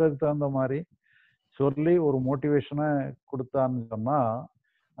அது புரியறதுக்கு தகுந்த மாதிரி சொல்லி ஒரு மோட்டிவேஷனை கொடுத்தான்னு சொன்னா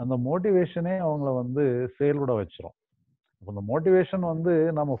அந்த மோட்டிவேஷனே அவங்கள வந்து செயல்பட வச்சிரும். அந்த மோட்டிவேஷன் வந்து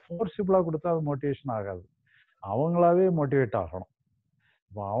நம்ம ஃபோர்ஸிபிளா கொடுத்தா அது மோட்டிவேஷன் ஆகாது, அவங்களாவே மோட்டிவேட் ஆகணும்.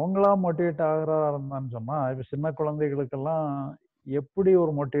 இப்போ அவங்களா மோட்டிவேட் ஆகிறா இருந்தான்னு சொன்னா, இப்போ சின்ன குழந்தைகளுக்கெல்லாம் எப்படி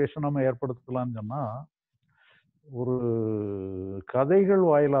ஒரு மோட்டிவேஷன் நம்ம ஏற்படுத்தலாம்னு சொன்னா, ஒரு கதைகள்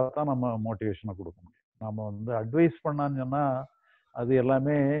வாயிலாக தான் நம்ம மோட்டிவேஷனை கொடுக்க முடியும். நம்ம வந்து அட்வைஸ் பண்ணான்னு சொன்னா அது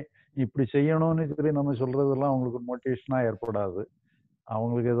எல்லாமே இப்படி செய்யணும்னு சொல்லி நம்ம சொல்றதெல்லாம் அவங்களுக்கு மோட்டிவேஷனா ஏற்படாது.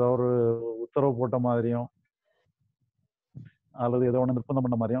 அவங்களுக்கு ஏதோ ஒரு உத்தரவு போட்ட மாதிரியும் அல்லது ஏதோ ஒன்று நிர்பந்தம்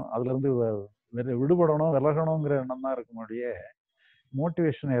பண்ண மாதிரியும் அதுல இருந்து விடுபடணும் விலகணுங்கிற எண்ணம் தான் இருக்கும் முடியே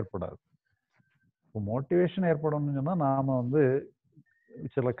மோட்டிவேஷன் ஏற்படாது. இப்போ மோட்டிவேஷன் ஏற்படணும்னு சொன்னா நாம வந்து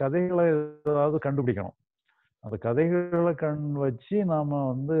சில கதைகளை ஏதாவது கண்டுபிடிக்கணும். அந்த கதைகளை வச்சு நாம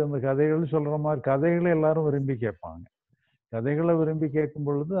வந்து அந்த கதைகள் சொல்ற மாதிரி கதைகளை எல்லாரும் விரும்பி கேட்பாங்க. கதைகளை விரும்பி கேட்கும்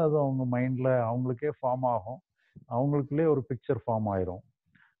பொழுது அது அவங்க மைண்ட்ல அவங்களுக்கே ஃபார்ம் ஆகும். அவங்களுக்குள்ளே ஒரு பிக்சர் ஃபார்ம் ஆயிரும்.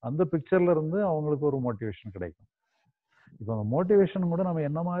 அந்த பிக்சர்ல இருந்து அவங்களுக்கு ஒரு மோட்டிவேஷன் கிடைக்கும். இப்போ அந்த மோட்டிவேஷன் கூட நம்ம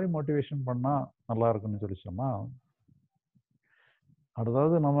என்ன மாதிரி மோட்டிவேஷன் பண்ணா நல்லா இருக்குன்னு சொல்லி சொன்னா,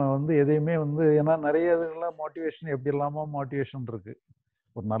 அதாவது நம்ம வந்து எதையுமே வந்து ஏன்னா நிறைய இதுல மோட்டிவேஷன் எப்படி இல்லாம மோட்டிவேஷன் இருக்கு.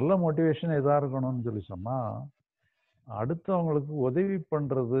 ஒரு நல்ல மோட்டிவேஷன் எதா இருக்கணும்னு சொல்லி சொன்னா, அடுத்தவங்களுக்கு உதவி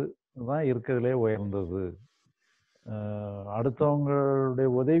பண்றது தான் இருக்கிறதுலே உயர்ந்தது. அடுத்தவங்களுடைய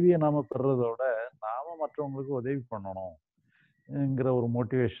உதவியை நாம பெறதோட நாம மற்றவங்களுக்கு உதவி பண்ணணும்ங்கிற ஒரு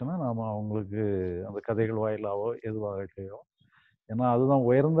மோட்டிவேஷனை நாம அவங்களுக்கு அந்த கதைகள் வாயிலாவோ எதுவாகட்டையோ, ஏன்னா அதுதான்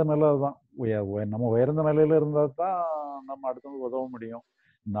உயர்ந்த நிலை தான். நம்ம உயர்ந்த நிலையில இருந்தா தான் நம்ம அடுத்தவங்களுக்கு உதவ முடியும்.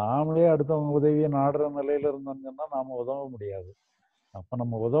 நாமளே அடுத்தவங்க உதவியை நாடுற நிலையில இருந்தோம்னா நாம உதவ முடியாது. அப்ப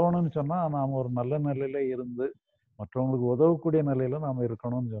நம்ம உதவணும்னு சொன்னா நாம ஒரு நல்ல நிலையில இருந்து மற்றவங்களுக்கு உதவக்கூடிய நிலையில நாம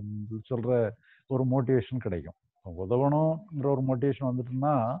இருக்கணும்னு சொல்ற ஒரு மோட்டிவேஷன் கிடைக்கும். உதவணுங்கிற ஒரு மோட்டிவேஷன்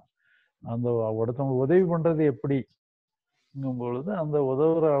வந்துட்டுன்னா அந்த ஒருத்தவங்க உதவி பண்றது எப்படிங்கும் பொழுது அந்த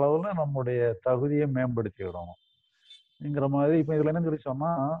உதவுற அளவுல நம்முடைய தகுதியை மேம்படுத்திடணும்ங்கிற மாதிரி. இப்ப இதுல என்ன சொல்லி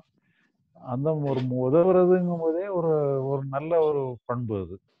சொன்னா, அந்த ஒரு உதவுறதுங்கும் போதே ஒரு ஒரு நல்ல ஒரு பண்பு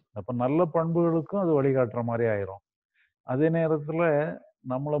அது. அப்ப நல்ல பண்புகளுக்கும் அது வழிகாட்டுற மாதிரி ஆயிரும். அதே நேரத்துல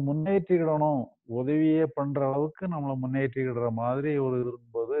நம்மளை முன்னேற்றிக்கிடணும், உதவியே பண்ற அளவுக்கு நம்மளை முன்னேற்றிக்கிடுற மாதிரி ஒரு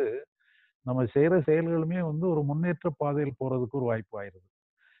இருக்கும்போது நம்ம செய்யற செயல்களுமே வந்து ஒரு முன்னேற்ற பாதையில் போறதுக்கு ஒரு வாய்ப்பு ஆயிருது.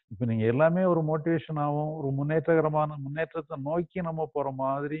 இப்ப நீங்க எல்லாமே ஒரு மோட்டிவேஷனாகவும் ஒரு முன்னேற்றத்தை நோக்கி நம்ம போற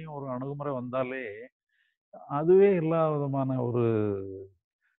மாதிரியும் ஒரு அணுகுமுறை வந்தாலே அதுவே எல்லா விதமான ஒரு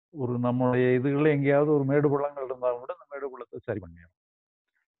ஒரு நம்மளுடைய இதுகளை எங்கேயாவது ஒரு மேடு பள்ளங்கள் இருந்தாலும் கூட அந்த மேடு பள்ளத்தை சரி பண்ணிடும்.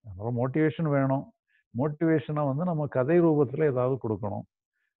 அதனால மோட்டிவேஷன் வேணும். மோட்டிவேஷனை வந்து நம்ம கதை ரூபத்துல ஏதாவது கொடுக்கணும்.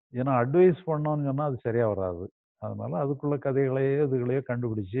 ஏன்னா அட்வைஸ் பண்ணோம்னு சொன்னா அது சரியா வராது. அதனால அதுக்குள்ள கதைகளையோ இதுகளையோ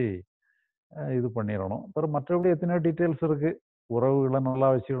கண்டுபிடிச்சு இது பண்ணிடணும். அப்புறம் மற்றபடி எத்தனையோ டீட்டெயில்ஸ் இருக்கு. உறவுகளை நல்லா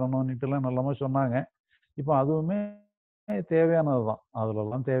வச்சுக்கணும்னுட்டுலாம் நல்லாம சொன்னாங்க. இப்போ அதுவுமே தேவையானது தான்.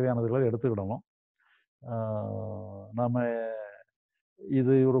 அதுலலாம் தேவையானதுகளை எடுத்துக்கிடணும். நாம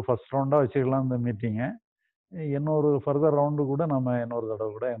இது ஒரு ஃபர்ஸ்ட் ரவுண்டா வச்சுக்கலாம் இந்த மீட்டிங்கை. இன்னொரு ஃபர்தர் ரவுண்டு கூட நம்ம இன்னொரு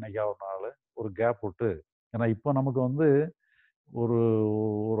தடவை கூட என்னைக்காவது ஒரு நாள் ஒரு கேப் விட்டு, ஏன்னா இப்போ நமக்கு வந்து ஒரு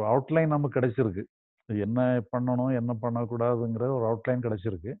ஒரு அவுட்லைன் நமக்கு கிடைச்சிருக்கு. என்ன பண்ணணும் என்ன பண்ணக்கூடாதுங்கிற ஒரு அவுட்லைன்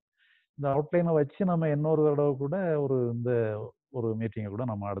கிடைச்சிருக்கு. இந்த அவுட்லைனை வச்சு நம்ம இன்னொரு தடவை கூட ஒரு மீட்டிங்கை கூட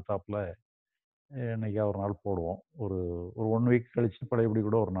நம்ம அடுத்தாப்புல என்னைக்கா ஒரு நாள் போடுவோம். ஒரு 1 வீக் கழிச்சு பழையபடி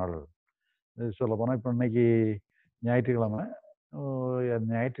கூட ஒரு நாள் சொல்ல போனால் இப்போ இன்னைக்கு ஞாயிற்றுக்கிழமை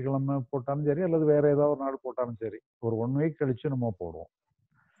ஞாயிற்றுக்கிழமை போட்டாலும் சரி அல்லது வேற ஏதாவது ஒரு நாள் போட்டாலும் சரி ஒரு 1 வீக் கழிச்சு நம்ம போடுவோம்.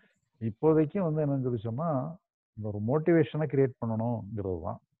 இப்போதைக்கு என்னன்னு சொல்லி சொன்னால் இந்த ஒரு மோட்டிவேஷனை கிரியேட் பண்ணணுங்கிறது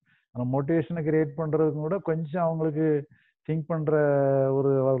தான். அந்த மோட்டிவேஷனை கிரியேட் பண்ணுறதுக்கு கூட கொஞ்சம் அவங்களுக்கு திங்க் பண்ணுற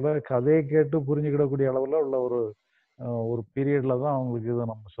ஒரு அளவில் கதையை கேட்டு புரிஞ்சுக்கிடக்கூடிய அளவில் உள்ள ஒரு பீரியடில் தான் அவங்களுக்கு இதை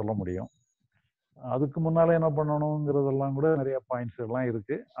நம்ம சொல்ல முடியும். அதுக்கு முன்னால் என்ன பண்ணணுங்கிறதெல்லாம் கூட நிறைய பாயிண்ட்ஸ் எல்லாம்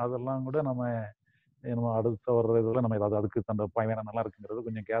இருக்குது. அதெல்லாம் கூட நம்ம அடுத்த வர்ற இதில் நம்ம ஏதாவது அதுக்கு அந்த பயணம் நல்லா இருக்குங்கிறது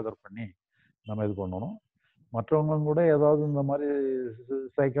கொஞ்சம் கேதர் பண்ணி நம்ம இது பண்ணணும். மற்றவங்களும் கூட ஏதாவது இந்த மாதிரி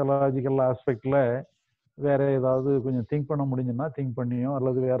சைக்காலஜிக்கல் ஆஸ்பெக்டில் வேற ஏதாவது கொஞ்சம் திங்க் பண்ண முடிஞ்சுன்னா திங்க் பண்ணியும்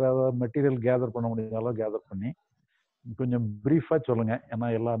அல்லது வேற ஏதாவது மெட்டீரியல் கேதர் பண்ண முடிஞ்சாலும் கேதர் பண்ணி கொஞ்சம் ப்ரீஃபாக சொல்லுங்க.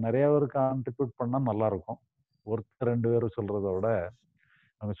 ஏன்னா நிறைய பேர் கான்ட்ரிபியூட் பண்ணால் நல்லா இருக்கும். ஒருத்தர் 2 பேர் சொல்றத விட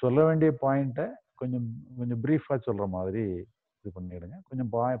அவங்க சொல்ல வேண்டிய பாயிண்ட்டை கொஞ்சம் கொஞ்சம் ப்ரீஃபாக சொல்ற மாதிரி இது பண்ணிடுங்க. கொஞ்சம்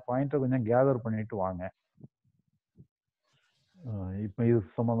பாயிண்ட்டை கொஞ்சம் கேதர் பண்ணிட்டு வாங்க. இப்போ இது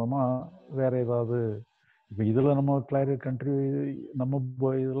சம்மந்தமா வேற ஏதாவது இப்போ இதில் நம்ம கண்ட்ரி நம்ம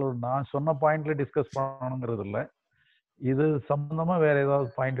இதில் நான் சொன்ன பாயிண்ட்ல டிஸ்கஸ் பண்ணணுங்கிறது இல்லை. இது சம்பந்தமா வேற ஏதாவது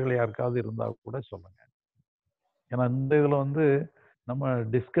பாயிண்ட்கள் யாருக்காவது இருந்தால் கூட சொல்லுங்க. ஏன்னா இந்த இதில் நம்ம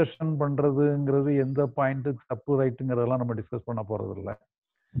டிஸ்கஷன் பண்றதுங்கிறது எந்த பாயிண்ட் தப்பு ரைட்டுங்கிறதெல்லாம் நம்ம டிஸ்கஸ் பண்ண போறது இல்லை.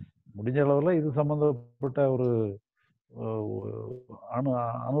 முடிஞ்ச அளவில் இது சம்மந்தப்பட்ட ஒரு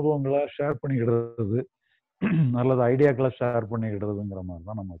அனுபவங்களை ஷேர் பண்ணிக்கிடுறது அல்லது ஐடியாக்களை ஷேர் பண்ணிக்கிடுறதுங்கிற மாதிரி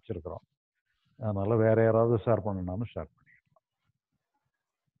தான் நம்ம வச்சிருக்கிறோம். அதனால வேற யாராவது ஷேர் பண்ணணும்னாலும் ஷேர் பண்ணிக்கலாம்.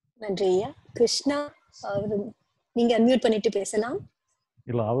 நன்றி ஐயா. கிருஷ்ணா நீங்க அன்மியூட் பண்ணிட்டு பேசலாம்.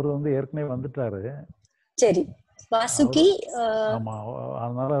 இல்ல அவர் ஏற்கனவே வந்துட்டாரு. சரி வாசுகி. ஆமா,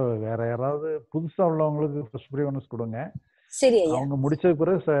 அதனால வேற யாராவது புதுசா உள்ளவங்களுக்கு ஃபர்ஸ்ட் ப்ரிஃபரன்ஸ் கொடுங்க. சரி ஐயா. அவங்க முடிச்ச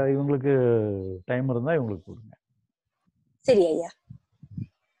பிறகு இவங்களுக்கு டைம் இருந்தா இவங்களுக்கு கொடுங்க. சரி ஐயா.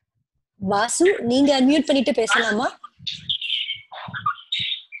 வாசு நீங்க அன்மியூட் பண்ணிட்டு பேசலாமா?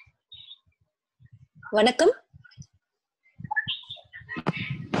 வணக்கம்.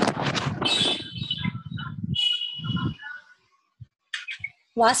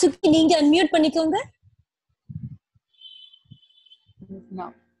 வாசுகி நீங்க அன்மியூட் பண்ணிக்கோங்க.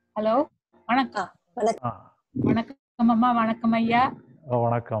 ஹலோ வணக்கம். வணக்கம். வணக்கம் அம்மா. வணக்கம் ஐயா.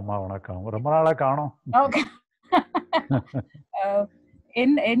 வணக்கம் அம்மா. வணக்கம். ரொம்ப நாளா காணோம்.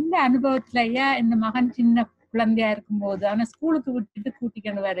 என்ன அனுபவத்துல ஐயா இந்த மகன் சின்ன குழந்தையா இருக்கும்போது அவனை ஸ்கூலுக்கு விட்டுட்டு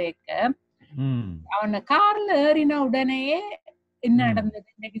கூட்டிக்கணும் வரைக்க அவனை கார்ல ஏறின உடனேயே என்ன நடந்தது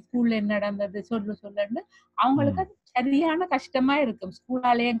இன்னைக்கு ஸ்கூல்ல என்ன நடந்தது சொல்லுன்னு அவங்களுக்கு அது சரியான கஷ்டமா இருக்கும்.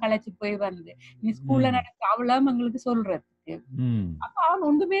 ஸ்கூலாலேயும் களைச்சு போய் நீ ஸ்கூல்ல நடக்க அவ்வளவு எங்களுக்கு சொல்றதுக்கு. அப்ப அவன்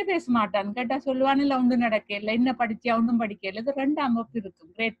ஒன்றுமே பேச மாட்டான். கேட்டா சொல்லுவான் இல்ல ஒன்றும் நடக்கல, என்ன படிச்சியா ஒன்றும் படிக்கல. இது 2ஆம் வகுப்பு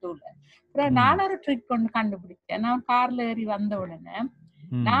இருக்கும் கிரேட் 2ல. அப்புறம் நான் ஒரு ட்ரிக் கண்டுபிடிச்சேன். நான் கார்ல ஏறி வந்த உடனே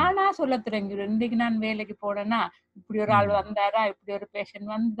நானா சொல்ல தொடங்கிடுவேன். இன்னைக்கு நான் வேலைக்கு போனேன்னா இப்படி ஒரு ஆள் வந்தாரா, இப்படி ஒரு பேஷண்ட்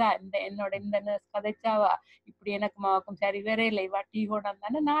வந்தா, என்னோட இந்த நர்ஸ் கதைச்சாவா, இப்படி எனக்கு மாவுக்கும் சரி வேற இல்லை, இவா டீ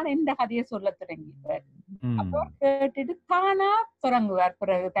கொண்டாந்தானே நான் இந்த கதையை சொல்ல தொடங்கிடுவேன். அப்புறம் கேட்டுட்டு தானா தொடங்குவார்.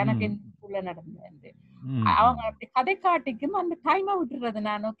 பிறகு தனக்கு என்ன நடந்தது அவங்க அப்படி கதை காட்டிக்கும் அந்த டைமை விட்டுறது.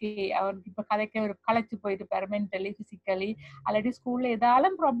 நான் ஓகே அவனுக்கு இப்ப கதைக்க ஒரு களைச்சு போயிருப்பாரு மென்டலி பிசிக்கலி, ஆல்ரெடி ஸ்கூல்ல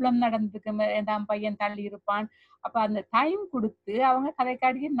ஏதாலும் ப்ராப்ளம் நடந்துருக்கு, ஏதாம் பையன் தள்ளி இருப்பான். அப்ப அந்த டைம் கொடுத்து அவங்க கதை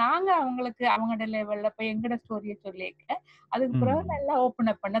காட்டி நாங்க அவங்களுக்கு அவங்களோட லெவல்ல போய் எங்கட ஸ்டோரிய சொல்லிக்க அதுக்கு பிறகு நல்லா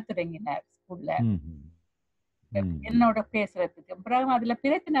ஓப்பன் அப் பண்ண தொடங்கினார் ஸ்கூல்ல என்னோட பேசுறதுக்கு. பிறகு அதுல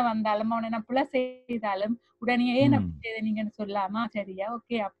பிரச்சனை வந்தாலும் அவனை நான் பிள்ளை செய்தாலும் உடனே ஏன் அப்படி செய்த நீங்கன்னு சொல்லாமா, சரியா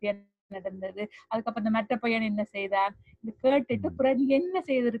ஓகே அப்படியே நடந்தது, அதுக்கப்புறம் இந்த மற்ற பையன் என்ன செய்தான் இது கேட்டுட்டு பிறகு நீங்க என்ன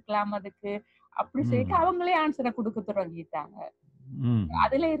செய்திருக்கலாம் அதுக்கு அப்படி சொல்லிட்டு அவங்களே ஆன்சரை கொடுக்க தொடங்கிட்டாங்க.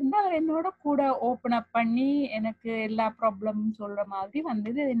 அதுல இருந்து அவர் என்னோட கூட ஓபன் அப் பண்ணி எனக்கு எல்லா ப்ராப்ளமும் சொல்ற மாதிரி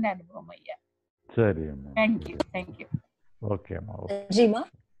வந்தது இந்த அனுபவம் ஐயா. சரி, தேங்க்யூ. ஓகேம்மா. நன்றிமா.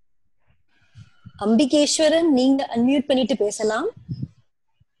 அம்பிகேஸ்வரன் நீங்க அன்மியூட் பண்ணிட்டு பேசலாம்.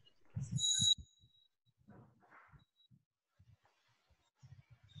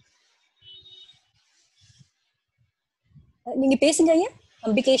 நீங்க பேசுங்க ஐயா.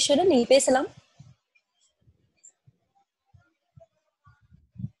 அம்பிகேஸ்வரன் நீங்க பேசலாம்.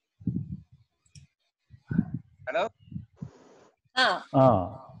 ஹலோ.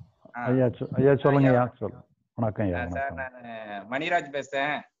 ஐயா சொல்லுங்க ஐயா. சொல்லுங்க. வணக்கம் ஐயா. சார் நான் மணிராஜ்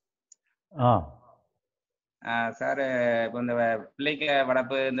பேசுறேன். சார் இப்போ இந்த பிள்ளைக்கு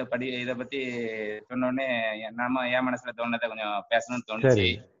வளர்ப்பு இந்த இதை பத்தி சொன்னோடனே என் மனசுல தோணுனதை கொஞ்சம் பேசணும்னு தோணுச்சு.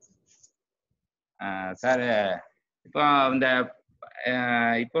 சார் இப்போ இந்த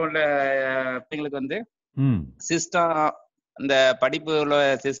இப்போ உள்ள பிள்ளைங்களுக்கு வந்து சிஸ்டம், இந்த படிப்பு உள்ள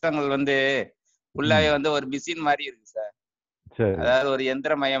சிஸ்டங்கள் வந்து ஃபுல்லாவே வந்து ஒரு மிஷின் மாதிரி இருக்கு சார். அதாவது ஒரு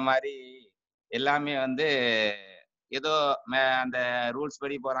எந்திரமயம் மாதிரி எல்லாமே வந்து ஏதோ அந்த ரூல்ஸ்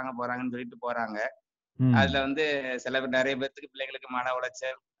படி போறாங்கன்னு சொல்லிட்டு போறாங்க. அதுல வந்து நிறைய பேர்த்துக்கு பிள்ளைங்களுக்கு மன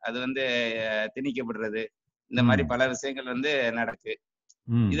உளைச்சல், அது வந்து திணிக்கப்படுறது, இந்த மாதிரி பல விஷயங்கள் வந்து நடக்கு.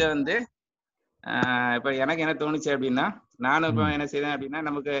 இதை வந்து இப்ப எனக்கு என்ன தோணுச்சு அப்படின்னா, நானும் இப்ப என்ன செய்தேன் அப்படின்னா,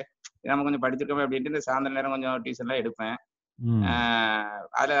 நம்ம கொஞ்சம் படிச்சிருக்கோம் அப்படின்ட்டு இந்த சாயந்தர நேரம் கொஞ்சம் டியூஷன் எல்லாம் எடுப்பேன்.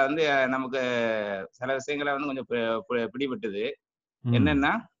 அதுல வந்து நமக்கு சில விஷயங்களை வந்து கொஞ்சம் பிடிபட்டது.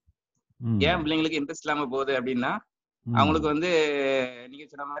 என்னன்னா, ஏன் பிள்ளைங்களுக்கு இன்ட்ரெஸ்ட் இல்லாம போகுது அப்படின்னா, அவங்களுக்கு வந்து நீங்க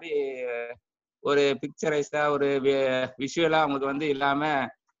சொன்ன மாதிரி ஒரு பிக்சரைஸா ஒரு விஷுவலா அவங்களுக்கு வந்து இல்லாம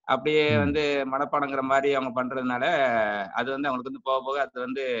அப்படியே வந்து மனப்பாடங்கிற மாதிரி அவங்க பண்றதுனால அது வந்து அவங்களுக்கு வந்து போக போக அது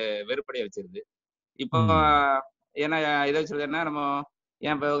வந்து வெறுப்படைய வச்சிருது. இப்போ ஏன்னா இதை சொல்றதுன்னா, நம்ம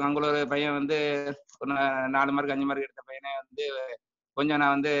ஏன் இப்போ அங்கே ஒரு பையன் வந்து ஒரு 4 மார்க் 5 மார்க் எடுத்த பையனை வந்து கொஞ்சம்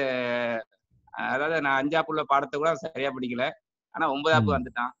நான் வந்து அதாவது நான் 5ஆப்பு உள்ள பாடத்தை கூட சரியா படிக்கல, ஆனா 9ஆப்பு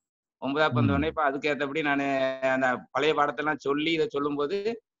வந்துட்டான். 9ஆப்பு வந்தோடனே இப்போ அதுக்கு ஏற்றபடி நான் அந்த பழைய பாடத்தெல்லாம் சொல்லி இதை சொல்லும் போது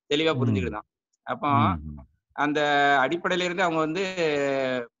தெளிவா புரிஞ்சுக்கிட்டான். அப்போ அந்த அடிப்படையில இருந்து அவங்க வந்து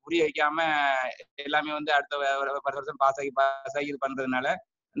புரிய வைக்காம எல்லாமே வந்து அடுத்த வருஷம் பாஸ் ஆகி இது பண்றதுனால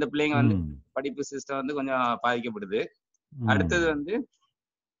இந்த பிள்ளைங்க வந்து படிப்பு சிஸ்டம் வந்து கொஞ்சம் பாதிக்கப்படுது. அடுத்தது வந்து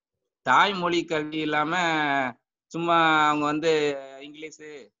தாய்மொழி கல்வி இல்லாம சும்மா அவங்க வந்து இங்கிலீஷு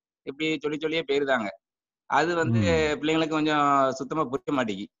இப்படி சொல்லியே போயிருந்தாங்க. அது வந்து பிள்ளைங்களுக்கு கொஞ்சம் சுத்தமா புரிய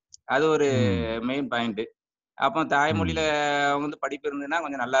மாட்டேங்குது. அது ஒரு மெயின் பாயிண்ட். அப்போ தாய்மொழியில அவங்க வந்து படிப்பு இருந்ததுன்னா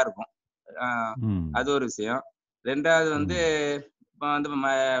கொஞ்சம் நல்லா இருக்கும். அது ஒரு விஷயம். ரெண்டாவது வந்து இப்போ வந்து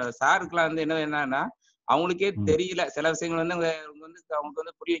சாருக்குலாம் வந்து என்னன்னா, அவங்களுக்கே தெரியல சில விஷயங்கள் வந்து அவங்களுக்கு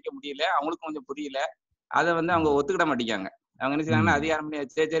வந்து புரிய வைக்க முடியல, அவங்களுக்கும் கொஞ்சம் புரியல. அதை வந்து அவங்க ஒத்துக்கிட மாட்டேங்காங்க. அவங்க என்ன செய்யறாங்கன்னா, அதிகாரம் பண்ணி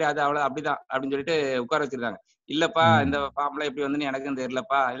சரி அது அவ்வளவு அப்படிதான் அப்படின்னு சொல்லிட்டு உட்கார வச்சிருக்காங்க. இல்லப்பா இந்த ஃபார்ம்ல எப்படி வந்து எனக்கும்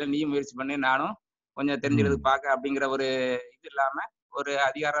தெரியலப்பா, இல்ல நீயும் முயற்சி பண்ணி நானும் கொஞ்சம் தெரிஞ்சுக்கிறதுக்கு பார்க்க அப்படிங்கிற ஒரு இது இல்லாம ஒரு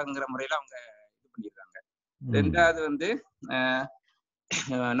அதிகாரங்கிற முறையில அவங்க இது பண்ணிடுறாங்க. ரெண்டாவது வந்து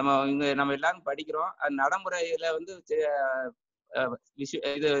நம்ம எல்லாரும் படிக்கிறோம், அது நடைமுறையில வந்து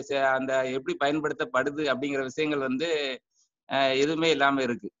இது அந்த எப்படி பயன்படுத்தப்படுது அப்படிங்கிற விஷயங்கள் வந்து எதுவுமே இல்லாம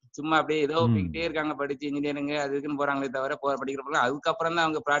இருக்கு. சும்மா அப்படியே ஏதோ போய்கிட்டே இருக்காங்க, படிச்சு இன்ஜினியரிங் அதுக்குன்னு போறாங்களே தவிர படிக்கிறப்ப அதுக்கப்புறம் தான்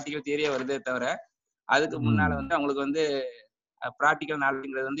அவங்க ப்ராக்டிக்கல் தியரியே வருதே தவிர அதுக்கு முன்னால வந்து அவங்களுக்கு வந்து ப்ராக்டிக்கல்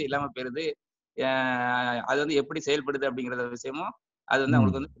நாலேஜ்ங்கிறது வந்து இல்லாம போயிருது. அது வந்து எப்படி செயல்படுது அப்படிங்கிற விஷயமும் அது வந்து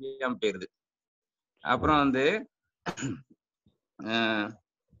அவங்களுக்கு வந்து புரியாம போயிருது. அப்புறம் வந்து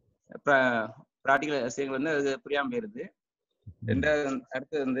ப்ராக்டிக்கல் விஷயங்கள் வந்து அது புரியாம போயிருது. ரெண்டாவது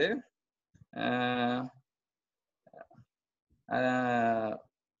அடுத்தது வந்து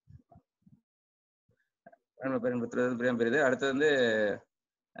புரியாம போயிருது. அடுத்தது வந்து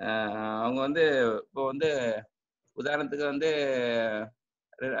அவங்க வந்து இப்போ வந்து உதாரணத்துக்கு வந்து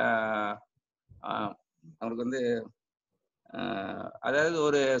அவங்களுக்கு வந்து அதாவது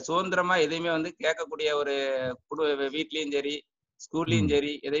ஒரு சுதந்திரமா எதையுமே வந்து கேட்கக்கூடிய ஒரு வீட்லயும் சரி ஸ்கூல்லயும்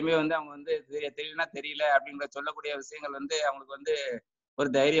சரி எதையுமே வந்து அவங்க வந்து தெரியலன்னா தெரியல அப்படிங்கிற சொல்லக்கூடிய விஷயங்கள் வந்து அவங்களுக்கு வந்து ஒரு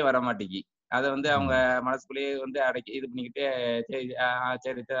தைரியம் வர மாட்டேங்கி. அதை வந்து அவங்க மனசுக்குள்ளேயே வந்து அடக்கி இது பண்ணிக்கிட்டே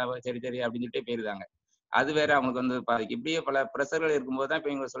சரி சரி சரி அப்படின்னு சொல்லிட்டு போயிருந்தாங்க. அது வேற அவங்களுக்கு வந்து பாதிக்கும். இப்படியே பல ப்ரெஷர்கள் இருக்கும்போது தான்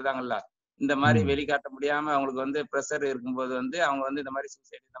இப்ப இவங்க சொல்றாங்கல்ல, இந்த மாதிரி வெளிக்காட்ட முடியாம அவங்களுக்கு வந்து ப்ரெஷர் இருக்கும்போது வந்து அவங்க வந்து இந்த மாதிரி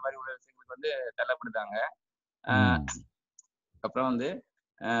சூசைட் இந்த மாதிரி உள்ள விஷயங்களுக்கு வந்து தள்ளப்படுதாங்க. அப்புறம் வந்து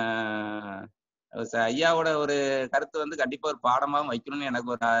ஐயாவோட ஒரு கருத்து வந்து கண்டிப்பா ஒரு பாடமாகவும் வைக்கணும்னு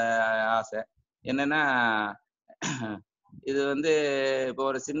எனக்கு ஒரு ஆசை. என்னன்னா, இது வந்து இப்போ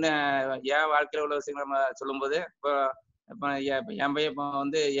ஒரு சின்ன என் வாழ்க்கையில உள்ள விஷயங்கள் நம்ம சொல்லும்போது இப்போ என் பையன் இப்போ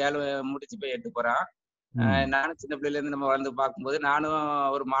வந்து 7 முடிச்சு போய் 8 போறான். நானும் சின்ன பிள்ளைல இருந்து நம்ம வளர்ந்து பார்க்கும்போது நானும்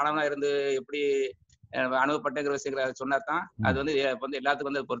ஒரு மாணவனா இருந்து எப்படி அனுபவப்பட்டங்கிற விஷயங்களை சொன்னாதான் அது வந்து இப்போ வந்து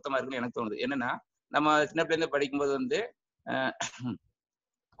எல்லாத்துக்கும் வந்து பொருத்தமா இருக்குன்னு எனக்கு தோணுது. என்னன்னா, நம்ம சின்ன பிள்ளைல இருந்து படிக்கும்போது வந்து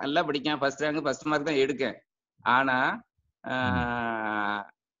நல்லா படிக்கேன், ஃபர்ஸ்ட் ரேங்க் ஃபர்ஸ்ட் மார்க் தான் எடுக்கேன். ஆனா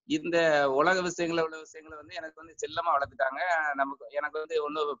இந்த உலக விஷயங்களை உள்ள விஷயங்களை வந்து எனக்கு வந்து செல்லமா வளர்த்துட்டாங்க. எனக்கு வந்து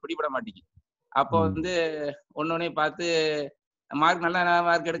ஒன்றும் பிடிபட மாட்டேங்குது. அப்போ வந்து ஒன்னொன்னையும் பார்த்து மார்க் நல்ல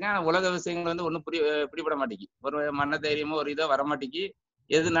மார்க் எடுக்கேன், ஆனா உலக விஷயங்கள் வந்து ஒன்றும் பிடிபட மாட்டேங்குது. ஒரு மன தைரியமோ ஒரு இதோ வர மாட்டேங்கி.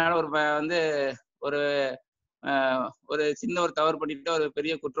 எதுனாலும் ஒரு வந்து ஒரு ஒரு சின்ன ஒரு தவறு பண்ணிட்டு ஒரு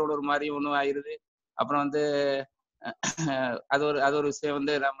பெரிய குற்ற உணர்வு மாதிரி ஒன்றும் ஆயிருது. அப்புறம் வந்து அது ஒரு விஷயம்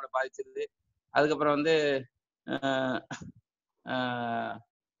வந்து நம்மளை பாதிச்சிருது. அதுக்கப்புறம் வந்து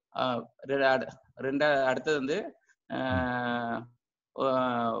அடுத்தது வந்து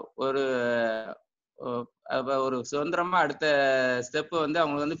ஒரு ஒரு சுதந்திரமா அடுத்த ஸ்டெப் வந்து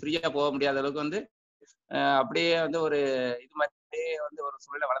அவங்களுக்கு வந்து ஃப்ரீயா போக முடியாத அளவுக்கு வந்து அப்படியே வந்து ஒரு இது மாதிரியே வந்து ஒரு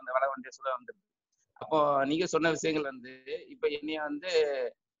சூழலை வளர வேண்டிய சூழல் வந்து. அப்போ நீங்க சொன்ன விஷயங்கள் வந்து இப்ப என்னைய வந்து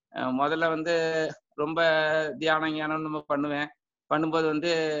முதல்ல வந்து ரொம்ப தியானம் நம்ம பண்ணும்போது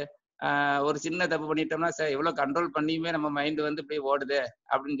வந்து ஒரு சின்ன தப்பு பண்ணிட்டோம்னா சார் எவ்வளவு கண்ட்ரோல் பண்ணியுமே நம்ம மைண்டு வந்து இப்படியே ஓடுது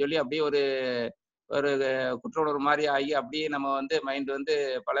அப்படின்னு சொல்லி அப்படியே ஒரு குற்ற உணர்வு மாதிரி ஆகி அப்படியே நம்ம வந்து மைண்ட் வந்து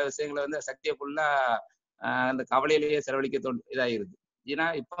பல விஷயங்களை வந்து சக்தியை ஃபுல்லா அந்த கவலையிலேயே செலவழிக்க இதாகிருது. ஏன்னா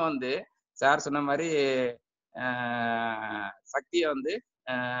இப்போ வந்து சார் சொன்ன மாதிரி சக்தியை வந்து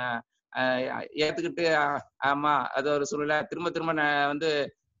ஏத்துக்கிட்டு ஆமா அது ஒரு சூழ்நிலை திரும்ப திரும்ப வந்து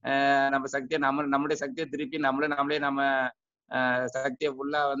நம்ம சக்தியை நம்மளுடைய சக்தியை திருப்பி நம்மளே நம்ம சக்தியை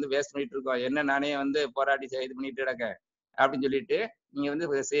ஃபுல்லா வந்து வேஸ்ட் பண்ணிட்டு இருக்கோம். என்ன நானே வந்து போராடி இது பண்ணிட்டு கிடக்க அப்படின்னு சொல்லிட்டு நீங்க வந்து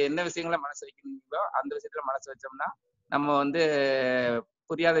என்ன விஷயங்கள மனசு வைக்கிறீங்களோ அந்த விஷயத்துல மனசு வச்சோம்னா நம்ம வந்து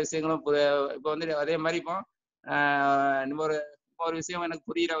புரியாத விஷயங்களும் இப்போ வந்து அதே மாதிரி இப்போ ஒரு விஷயம் எனக்கு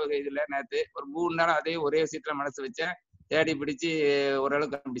புரியுற ஒரு இதுல நேற்று ஒரு 3 நாள் அதே ஒரே விஷயத்துல மனசு வச்சேன், தேடி பிடிச்சு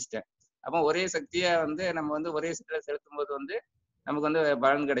ஓரளவுக்கு கண்டுபிடிச்சிட்டேன். அப்போ ஒரே சக்தியை வந்து நம்ம வந்து ஒரே விஷயத்துல செலுத்தும் போது வந்து நமக்கு வந்து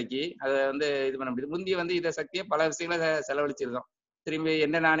பலன் கிடைக்கி அதை வந்து இது பண்ண முடியுது. முந்தி வந்து இதை சக்தியை பல விஷயங்களை செலவழிச்சிருக்கோம். திரும்பி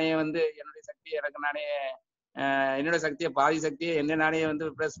என்ன நானே வந்து என்னுடைய சக்தியை எனக்கு நானே என்னோட சக்தியை பாதி சக்தியை என்ன நானே வந்து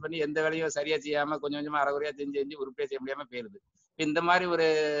ப்ரெஸ் பண்ணி எந்த வேலையும் சரியா செய்யாம கொஞ்சம் கொஞ்சமா அறகுறையா செஞ்சு உருப்படியா செய்ய முடியாம போயிருது. இந்த மாதிரி ஒரு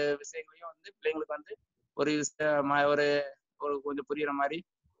விஷயங்களையும் வந்து பிள்ளைங்களுக்கு வந்து ஒரு ஒரு ஒரு கொஞ்சம் புரியுற மாதிரி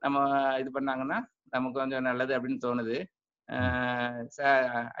நம்ம இது பண்ணாங்கன்னா நமக்கு கொஞ்சம் நல்லது அப்படின்னு தோணுது.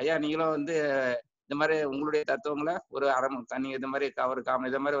 ஐயா நீங்களும் வந்து இந்த மாதிரி உங்களுடைய தத்துவங்களை ஒரு நீங்க இந்த மாதிரி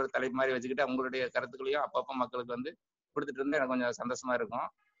இதை மாதிரி ஒரு தலைப்பு மாதிரி வச்சுக்கிட்டு உங்களுடைய கருத்துக்களையும் அப்பப்போ மக்களுக்கு வந்து கொடுத்துட்டு இருந்தா எனக்கு கொஞ்சம் சந்தோஷமா இருக்கும்.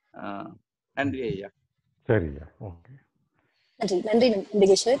 நன்றி ஐயா. சரி ஐயா, ஓகே. நன்றி நன்றி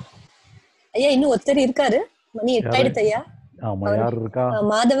நந்திகேஸ்வர் ஐயா. இன்னும் ஒருத்தர் இருக்காரு, மணி 8 ஆயிடுத்து ஐயா. ஆமா, யார் இருக்கா?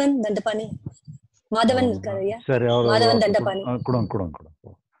 மாதவன் தண்டபாணி. மாதவன் இருக்காரு ஐயா. சரி, மாதவன் தண்டபாணி. கொடுங்க.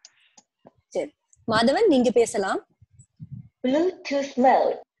 சரி மாதவன், நீங்க பேசலாம்.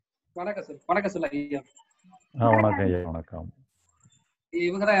 வணக்கம் சார். வணக்கம் சார் ஐயா. வணக்கம் ஐயா. வணக்கம்.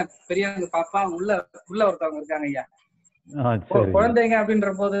 இவங்கதான் பெரியவங்க பாப்பா உள்ள ஒருத்தவங்க இருக்காங்க ஐயா. குழந்தைங்க அப்படின்ற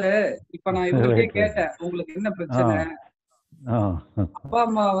போது இப்ப நான் இவங்களுக்கே கேட்டேன், உங்களுக்கு என்ன பிரச்சனை? அப்பா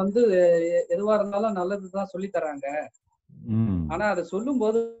அம்மா வந்து எதுவா இருந்தாலும் நல்லதுதான் சொல்லி தராங்க. ஆனா அதை சொல்லும்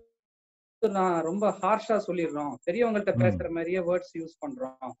போது நான் ரொம்ப ஹார்ஷா சொல்லிடுறோம், பெரியவங்கள்ட்ட பேசுற மாதிரியே வேர்ட்ஸ் யூஸ்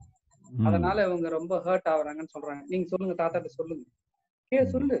பண்றோம், அதனால இவங்க ரொம்ப ஹர்ட் ஆகுறாங்கன்னு சொல்றாங்க. நீங்க சொல்லுங்க, தாத்தாட்ட சொல்லுங்க.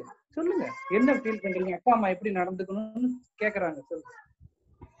 சொல்லுங்க என்ன ஃபீல் பண்றீங்க, அப்பா அம்மா எப்படி நடந்துக்கணும்னு கேக்குறாங்க.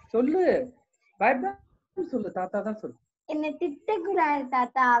 சொல்லு பயப்பட சொல்லு, தாத்தா தான் சொல்லு. என்ன திட்டக்கூடாது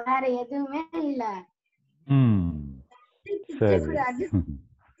தாத்தா, வேற எதுவுமே இல்ல. திட்டக்கூடாது,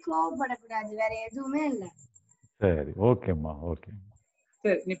 கோவப்படக்கூடாது, வேற எதுவுமே இல்ல. சரி, ஓகேம்மா, ஓகே.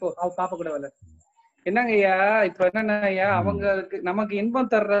 சரி, நீ போ, அவ பாப்பா கூட வரல. என்னங்க ஐயா, இப்ப என்னன்னா ஐயா, அவங்களுக்கு நமக்கு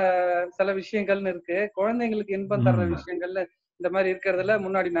இன்பம் தர்ற சில விஷயங்கள்னு இருக்கு, குழந்தைங்களுக்கு இன்பம் தர்ற விஷயங்கள்ல இந்த மாதிரி இருக்கிறதுல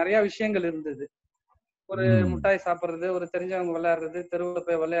முன்னாடி நிறைய விஷயங்கள் இருந்தது. ஒரு மிட்டாய் சாப்பிடுறது, ஒரு தெரிஞ்சவங்க விளையாடுறது, தெருவுல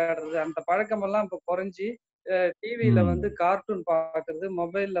போய் விளையாடுறது, அந்த பழக்கம் எல்லாம் இப்ப குறைஞ்சி டிவியில வந்து கார்ட்டூன் பாக்குறது,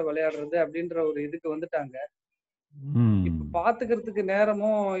 மொபைல்ல விளையாடுறது அப்படின்ற ஒரு இதுக்கு வந்துட்டாங்க. இப்ப பாத்துக்கிறதுக்கு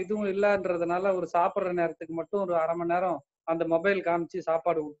நேரமும் இதுவும் இல்லன்றதுனால ஒரு சாப்பிடுற நேரத்துக்கு மட்டும் ஒரு 1/2 மணி நேரம் அந்த மொபைல் காமிச்சு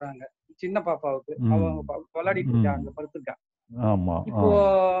சாப்பாடு ஊட்டுறாங்க சின்ன பாப்பாவுக்கு. அவங்க விளையாடிட்டு இருக்காங்க, படுத்திருக்காங்க. இப்போ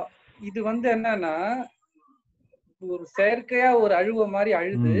இது வந்து என்னன்னா ஒரு செயற்கையா ஒரு அழுவ மாதிரி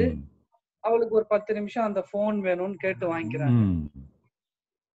அழுது அவளுக்கு ஒரு 10 நிமிஷம் அந்த போன் வேணும்னு கேட்டு வாங்கிக்கிறாங்க.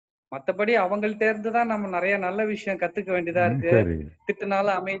 மத்தபடி அவங்கள்ட்ட இருந்துதான் நம்ம நிறைய நல்ல விஷயம் கத்துக்க வேண்டியதா இருக்கு.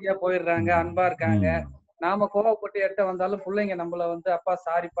 திட்டுனாலும் அமைதியா போயிடுறாங்க, அன்பா இருக்காங்க. நாம கோவப்பட்டு எட்ட வந்தாலும் பிள்ளைங்க நம்மள வந்து அப்பா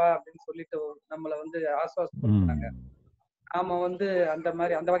சாரிப்பா அப்படின்னு சொல்லிட்டு நம்மள வந்து ஆசுவாசப்படுத்துறாங்க. நாம வந்து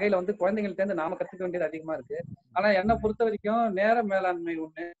அந்த வகையில வந்து குழந்தைங்கள்ட்ட இருந்து நாம கத்துக்க வேண்டியது அதிகமா இருக்கு. ஆனா என்னை பொறுத்த வரைக்கும் நேர மேலாண்மை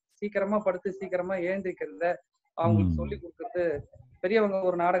ஒண்ணு, சீக்கிரமா படுத்து சீக்கிரமா எழுந்திருக்கிறத அவங்களுக்கு சொல்லி கொடுக்கறது. பெரியவங்க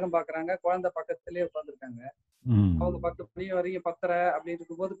ஒரு நாடகம் பாக்குறாங்க, குழந்தை பக்கத்திலேயே உட்காந்துருக்காங்க, அவங்க 10 மணி வரைக்கும் 10:30 அப்படி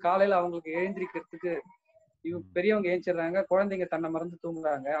இருக்கும்போது காலையில அவங்களுக்கு எழுந்திரிக்கிறதுக்கு பெரியவங்க ஏஞ்சிடுறாங்க, குழந்தைங்க தன்னை மறந்து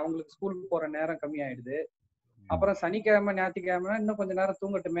தூங்குறாங்க, அவங்களுக்கு ஸ்கூலுக்கு போற நேரம் கம்மியாயிடுது. அப்புறம் சனிக்கிழமை ஞாயிற்றுக்கிழமை இன்னும் கொஞ்ச நேரம்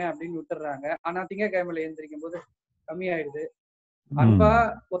தூங்கட்டுமே அப்படின்னு விட்டுறாங்க, ஆனா திங்கக்கிழமையில எழுந்திரிக்கும் போது கம்மியாயிடுது. அன்பா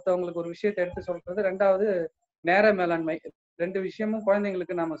ஒருத்தவங்களுக்கு ஒரு விஷயத்த எடுத்து சொல்றது. 2வது நேர மேலாண்மை. 2 விஷயமும்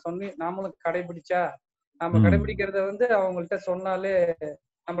குழந்தைங்களுக்கு நாம நாமளும் கடைபிடிச்சா, நம்ம கடைபிடிக்கிறத வந்து அவங்கள்ட்ட சொன்னாலே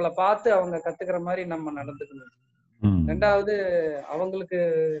நம்மள பார்த்து அவங்க கத்துக்கிற மாதிரி நம்ம நடந்துக்கணும். 2வது அவங்களுக்கு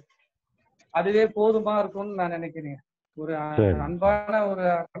அதுவே போதுமா இருக்கும்னு நான் நினைக்கிறேன். ஒரு அன்பான ஒரு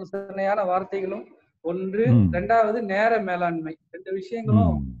அனுசரணையான வார்த்தைகளும் ஒன்று, 2வது நேர மேலாண்மை. 2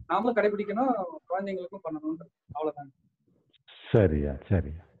 விஷயங்களும் நாமளும் கடைபிடிக்கணும், குழந்தைங்களுக்கும் பண்ணணும். அவ்வளவுதான். சரியா,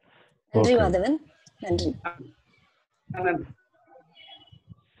 சரியா. நன்றி மாதவன். நன்றி.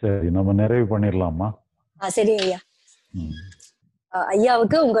 சரி, நம்ம நிறைவு பண்ணிடலாமா? சரி ஐயா.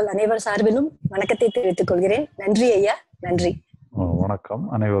 ஐயாவுக்கு உங்கள் அனைவர் சார்பிலும் வணக்கத்தை தெரிவித்துக் கொள்கிறேன். நன்றி ஐயா. நன்றி. வணக்கம்,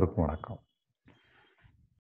 அனைவருக்கும் வணக்கம்.